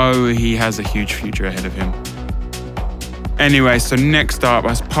 We know he has a huge future ahead of him. Anyway, so next up,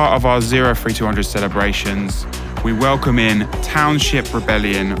 as part of our 03200 celebrations, we welcome in Township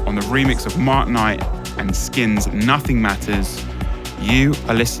Rebellion on the remix of Mark Knight and Skins' Nothing Matters. You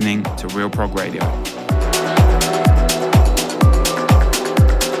are listening to Real Prog Radio.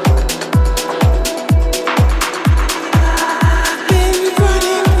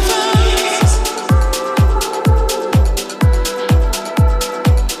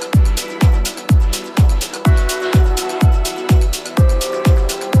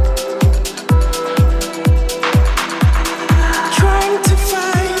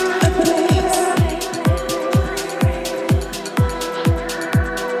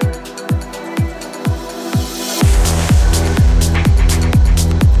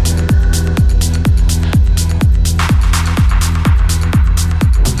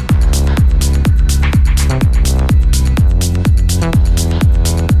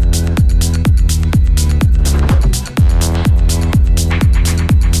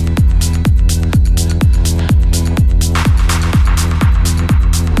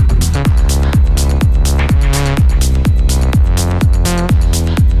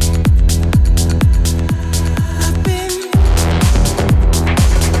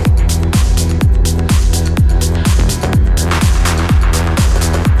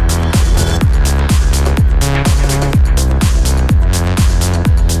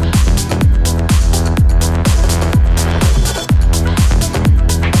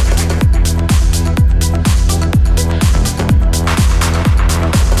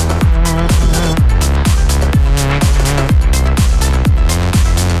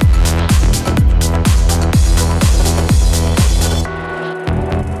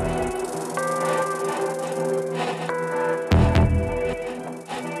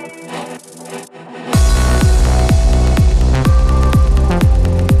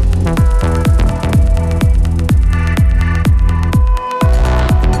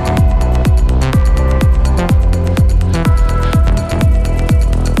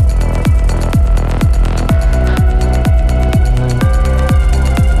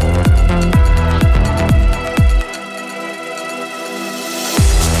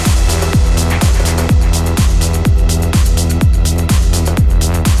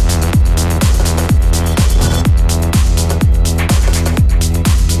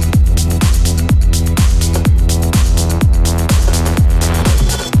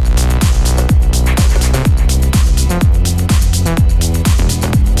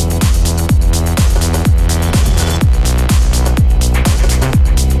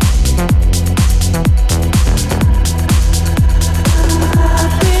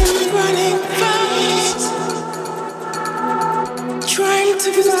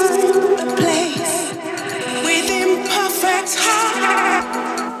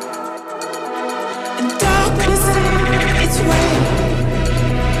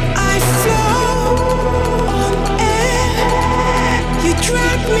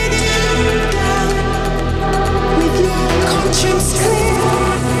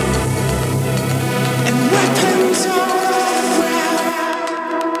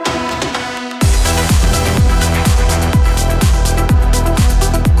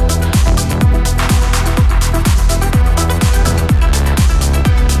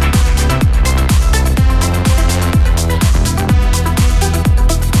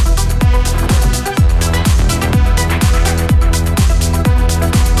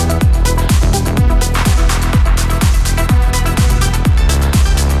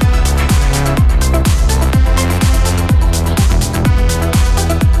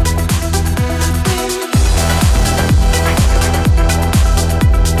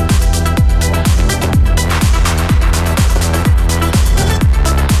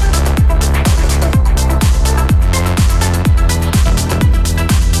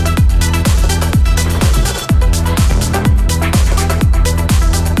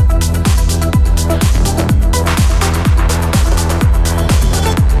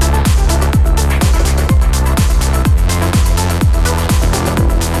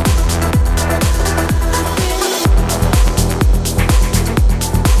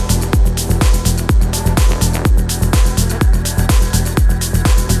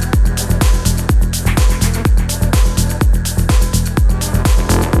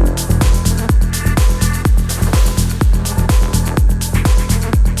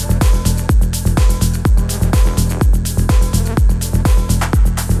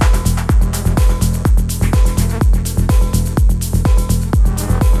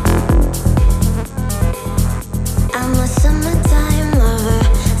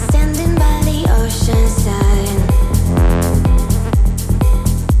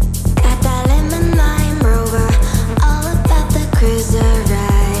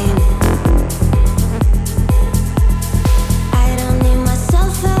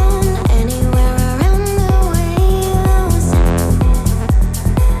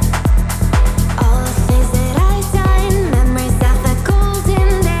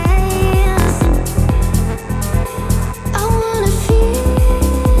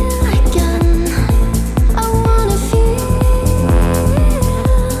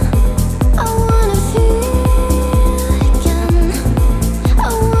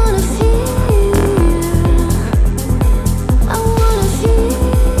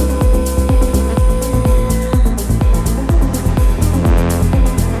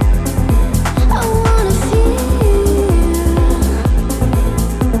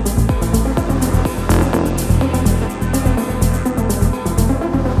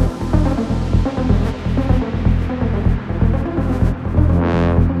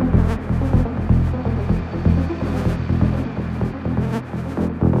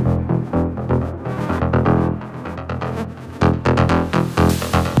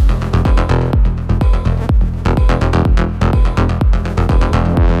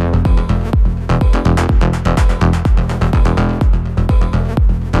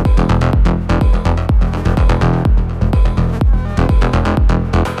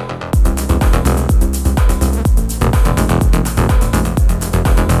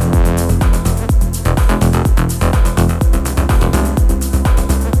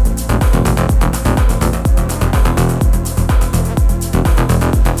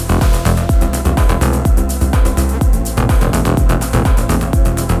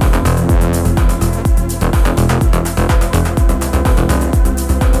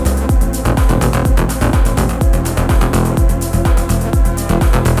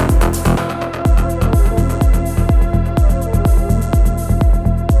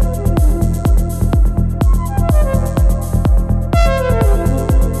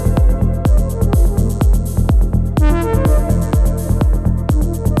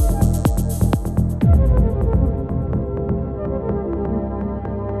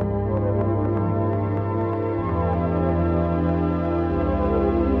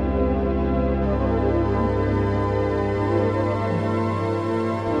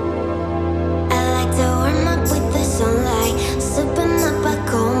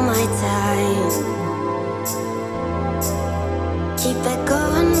 They're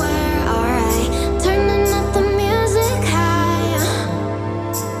going where, alright. Turning up the music high.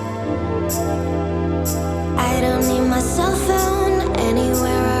 I don't need my cell phone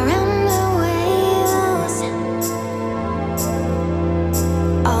anywhere around the waves.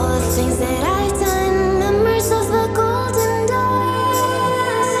 All the things that I've done, members of the golden doors.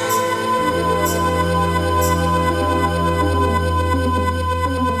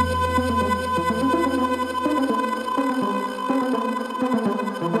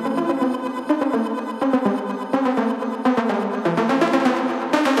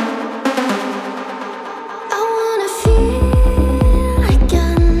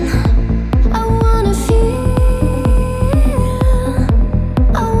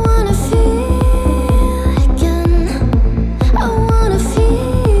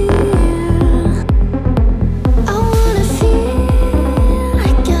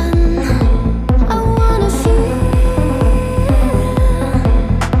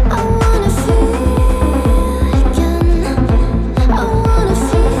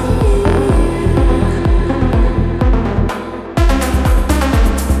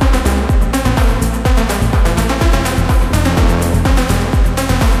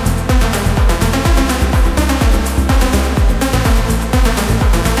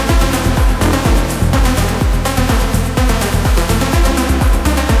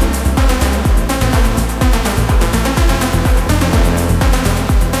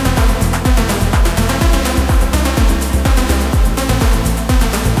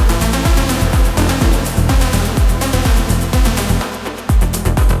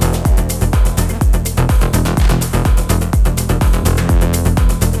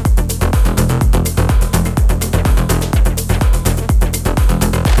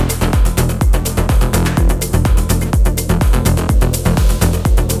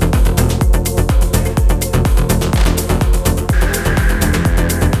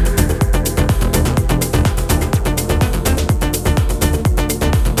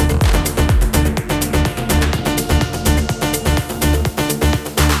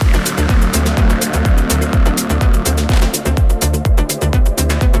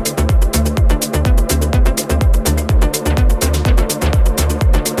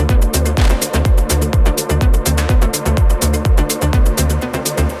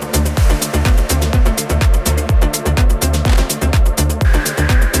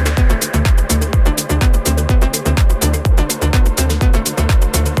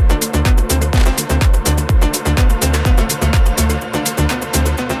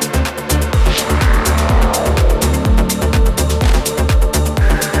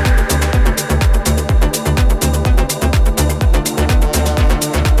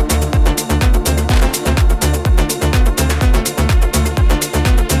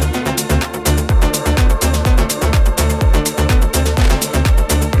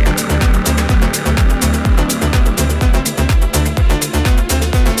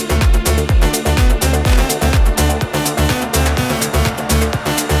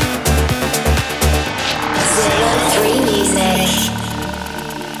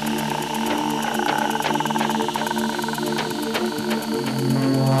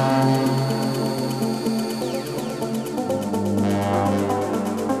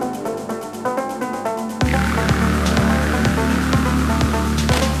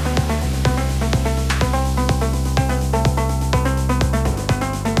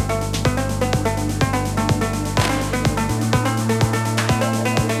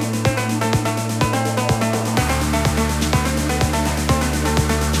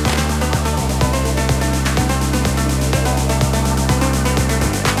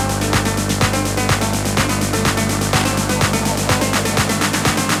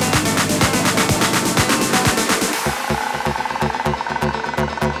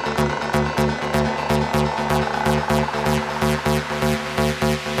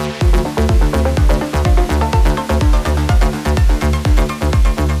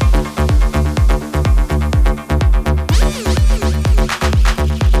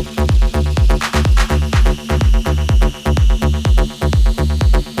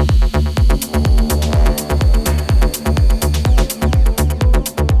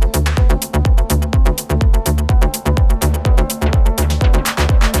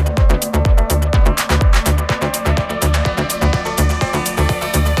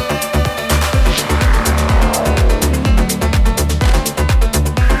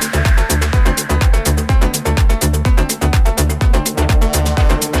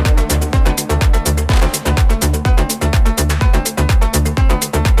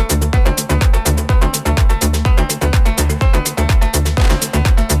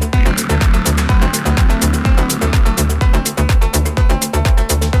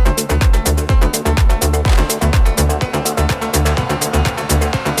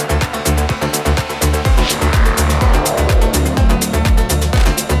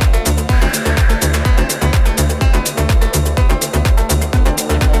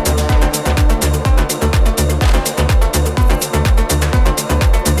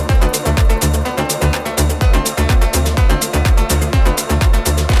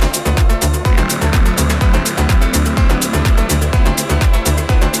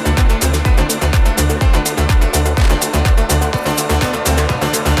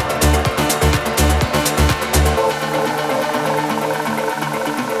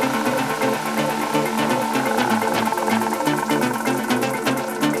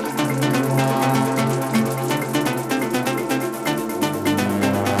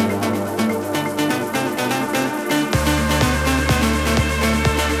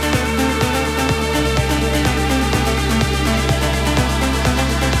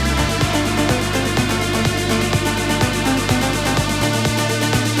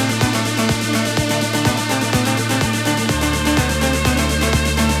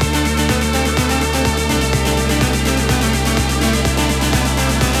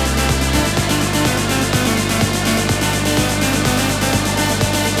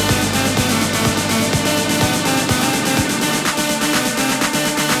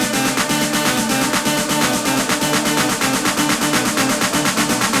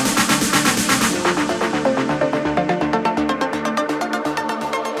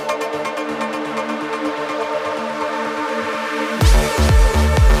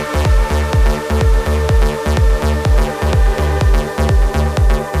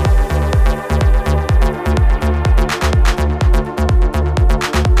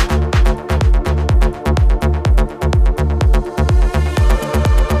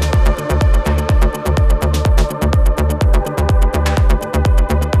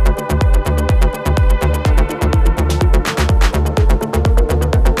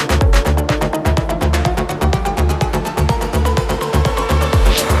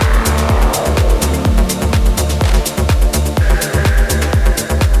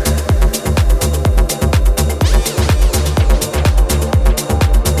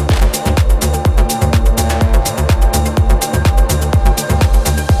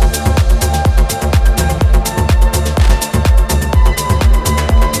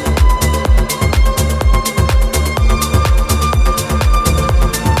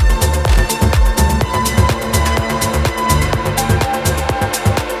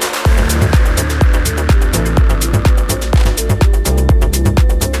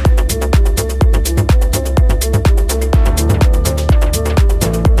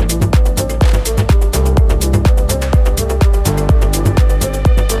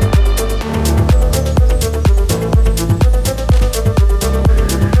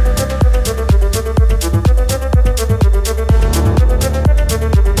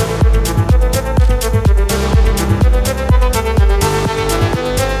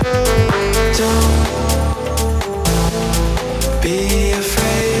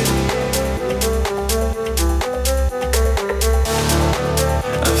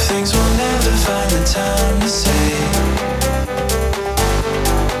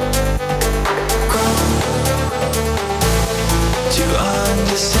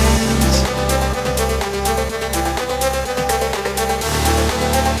 understand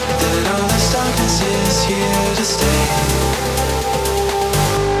that all this darkness is here to stay.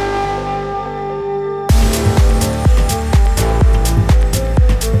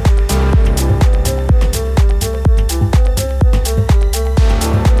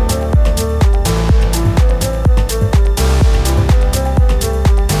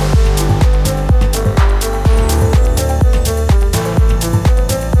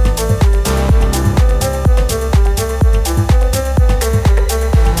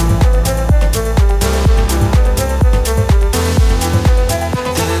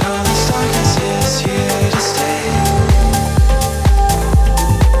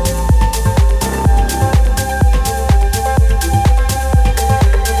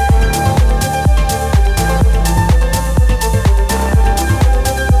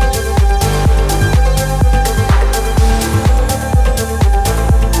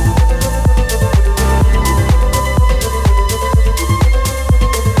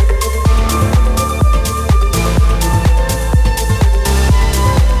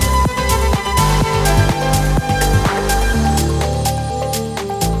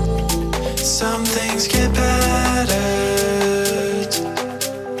 Some things get battered,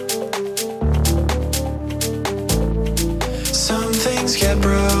 some things get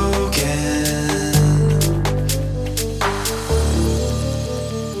broken,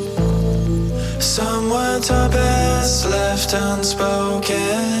 some words are best left unspoken,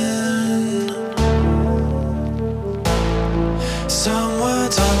 some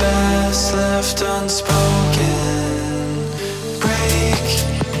words are best left unspoken. Break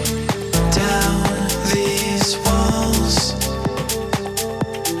down these walls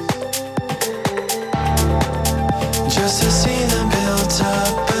just to see them built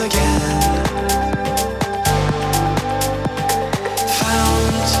up again.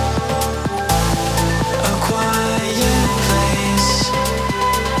 Found a quiet place,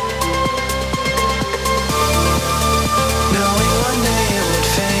 knowing one day it would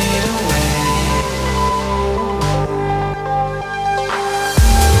fade away.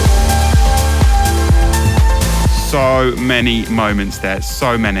 So many moments there,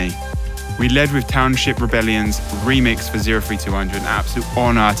 so many. We led with Township Rebellion's remix for 03200, an absolute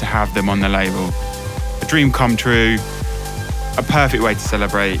honour to have them on the label. A dream come true, a perfect way to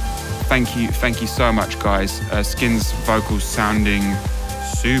celebrate. Thank you so much, guys. Skin's vocals sounding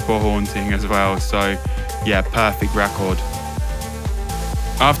super haunting as well, so yeah, perfect record.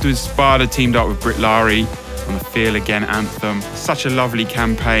 Afterwards, Spada teamed up with Britt Lari on the Feel Again anthem. Such a lovely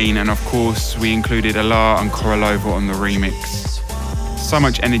campaign, and of course we included Alar and Korolova on the remix. So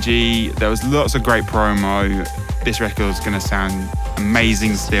much energy, there was lots of great promo. This record is going to sound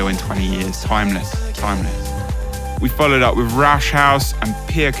amazing still in 20 years, timeless. We followed up with Rausch House and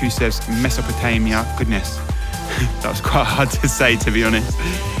Pierre Kusev's Mesopotamia. Goodness, that was quite hard to say, to be honest.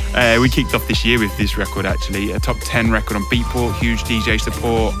 We kicked off this year with this record, actually. A top 10 record on Beatport, huge DJ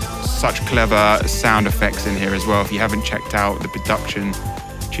support, such clever sound effects in here as well. If you haven't checked out the production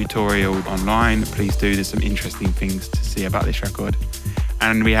tutorial online, please do. There's some interesting things to see about this record.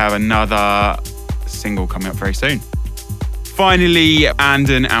 And we have another single coming up very soon. Finally,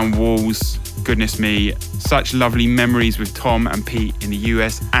 Anden and Walls. Goodness me, such lovely memories with Tom and Pete in the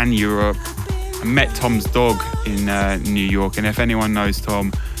US and Europe. I met Tom's dog in New York, and if anyone knows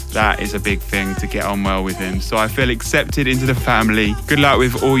Tom, that is a big thing to get on well with him. So I feel accepted into the family. Good luck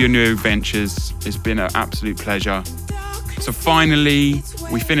with all your new adventures. It's been an absolute pleasure. So finally,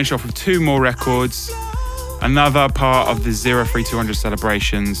 we finish off with two more records. Another part of the 03200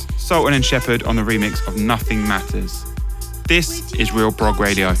 celebrations, Sultan and Shepherd on the remix of Nothing Matters. This is Real Prog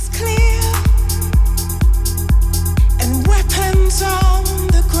Radio. And weapons on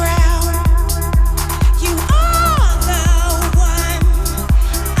the ground. You are the one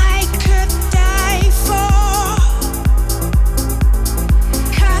I could die for.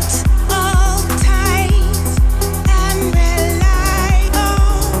 Cut all ties and rely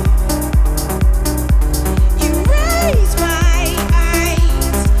on. You raise my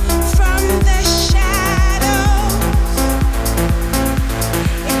eyes from the shadows.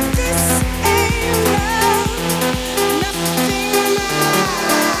 If this ain't love, nothing matters.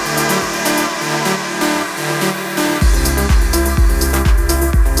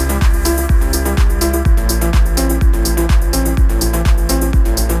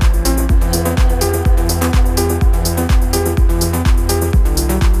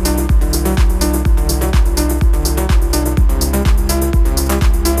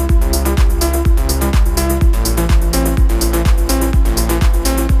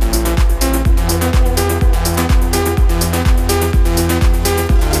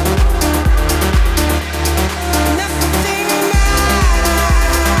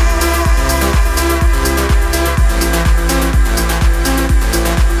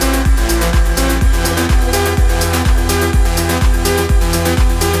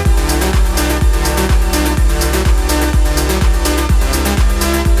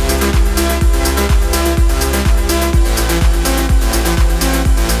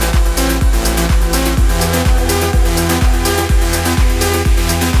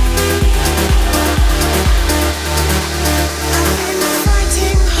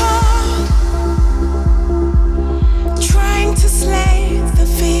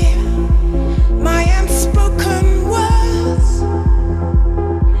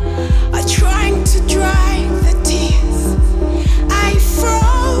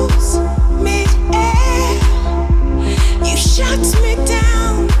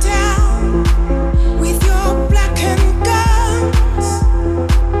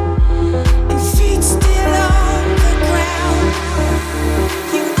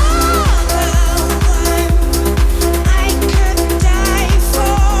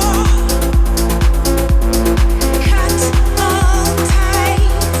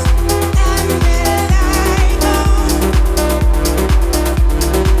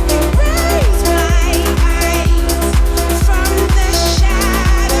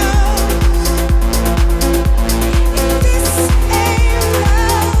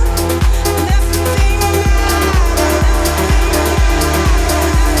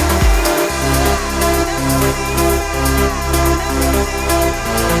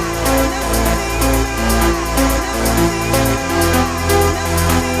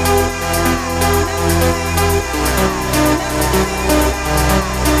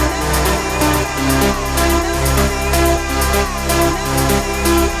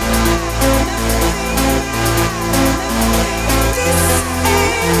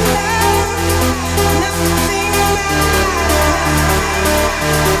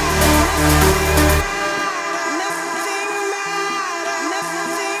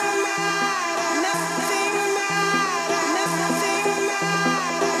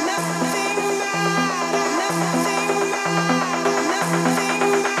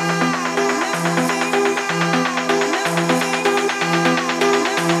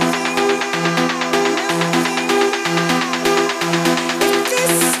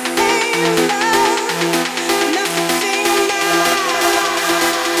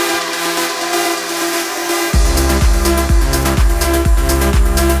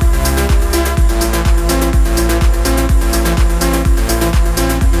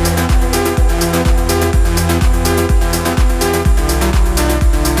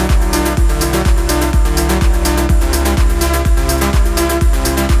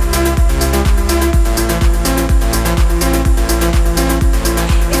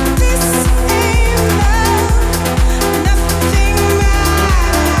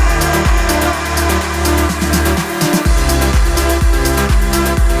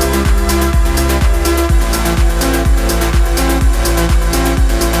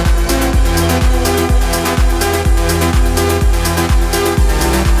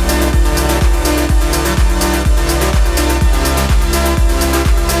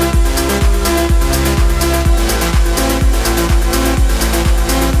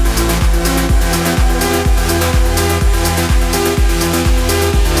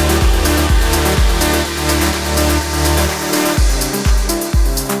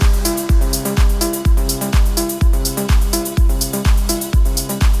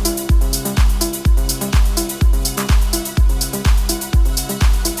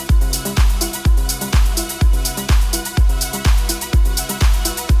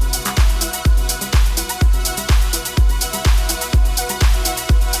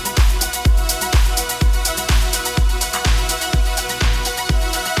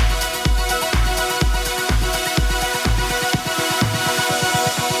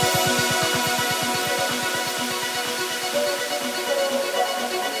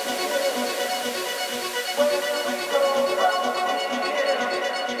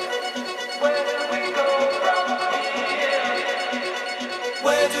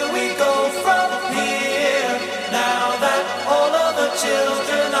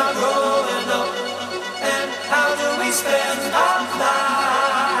 children are growing up? And how do we spend our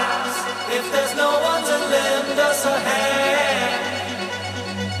lives if there's no one to lend us a hand?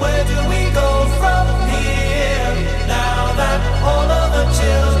 Where do we go from here now that all of the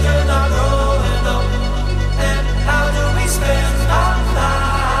children are growing up? And how do we spend our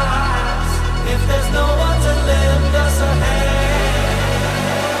lives if there's no one to lend us a hand?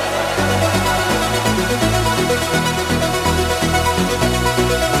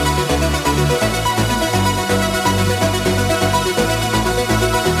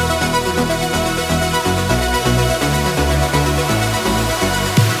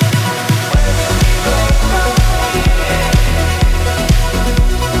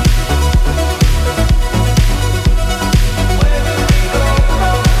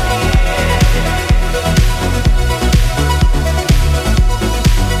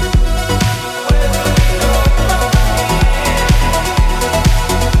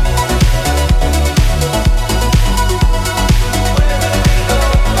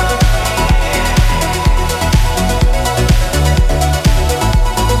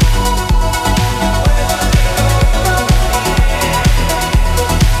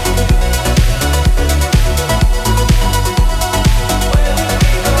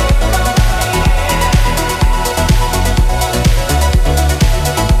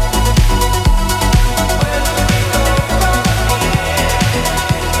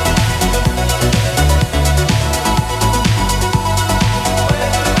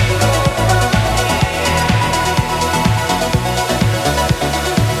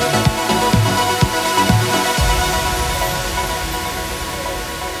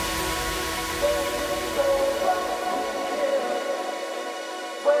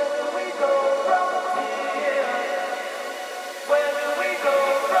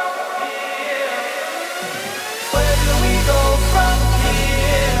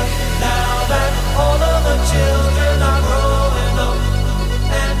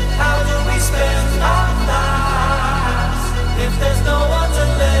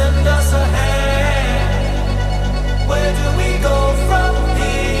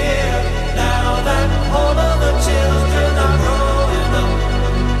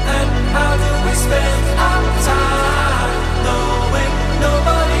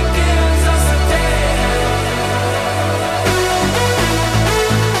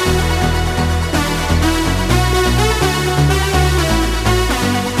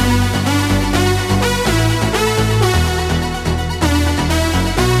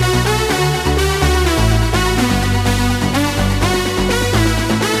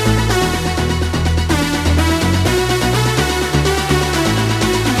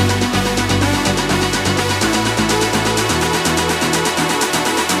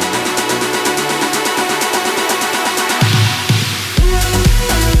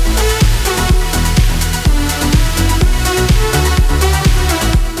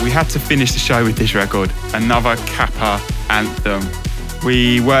 We had to finish the show with this record, another Kappa anthem.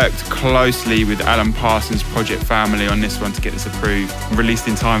 We worked closely with Alan Parsons' project family on this one to get this approved. Released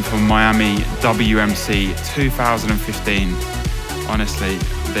in time for Miami WMC 2015. Honestly,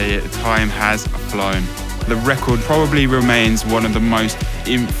 the time has flown. The record probably remains one of the most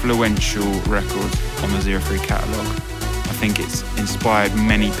influential records on the Zero Three catalogue. I think it's inspired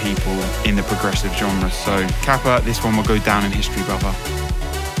many people in the progressive genre. So Kappa, this one will go down in history, brother.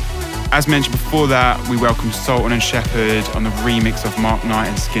 As mentioned before that, we welcome Sultan and Shepherd on the remix of Mark Knight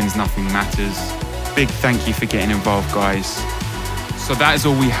and Skin's Nothing Matters. Big thank you for getting involved, guys. So that is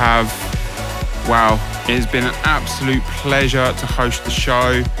all we have. Wow, it has been an absolute pleasure to host the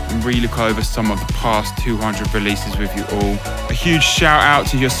show and re-look over some of the past 200 releases with you all. A huge shout out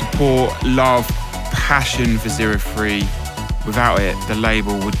to your support, love, passion for Zero Three. Without it, the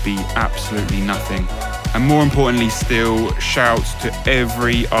label would be absolutely nothing. And more importantly still, shouts to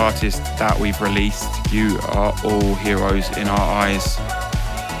every artist that we've released. You are all heroes in our eyes.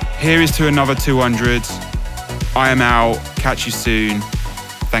 Here is to another 200. I am out. Catch you soon.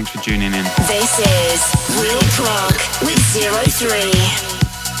 Thanks for tuning in. This is Real Prog with Zero Three.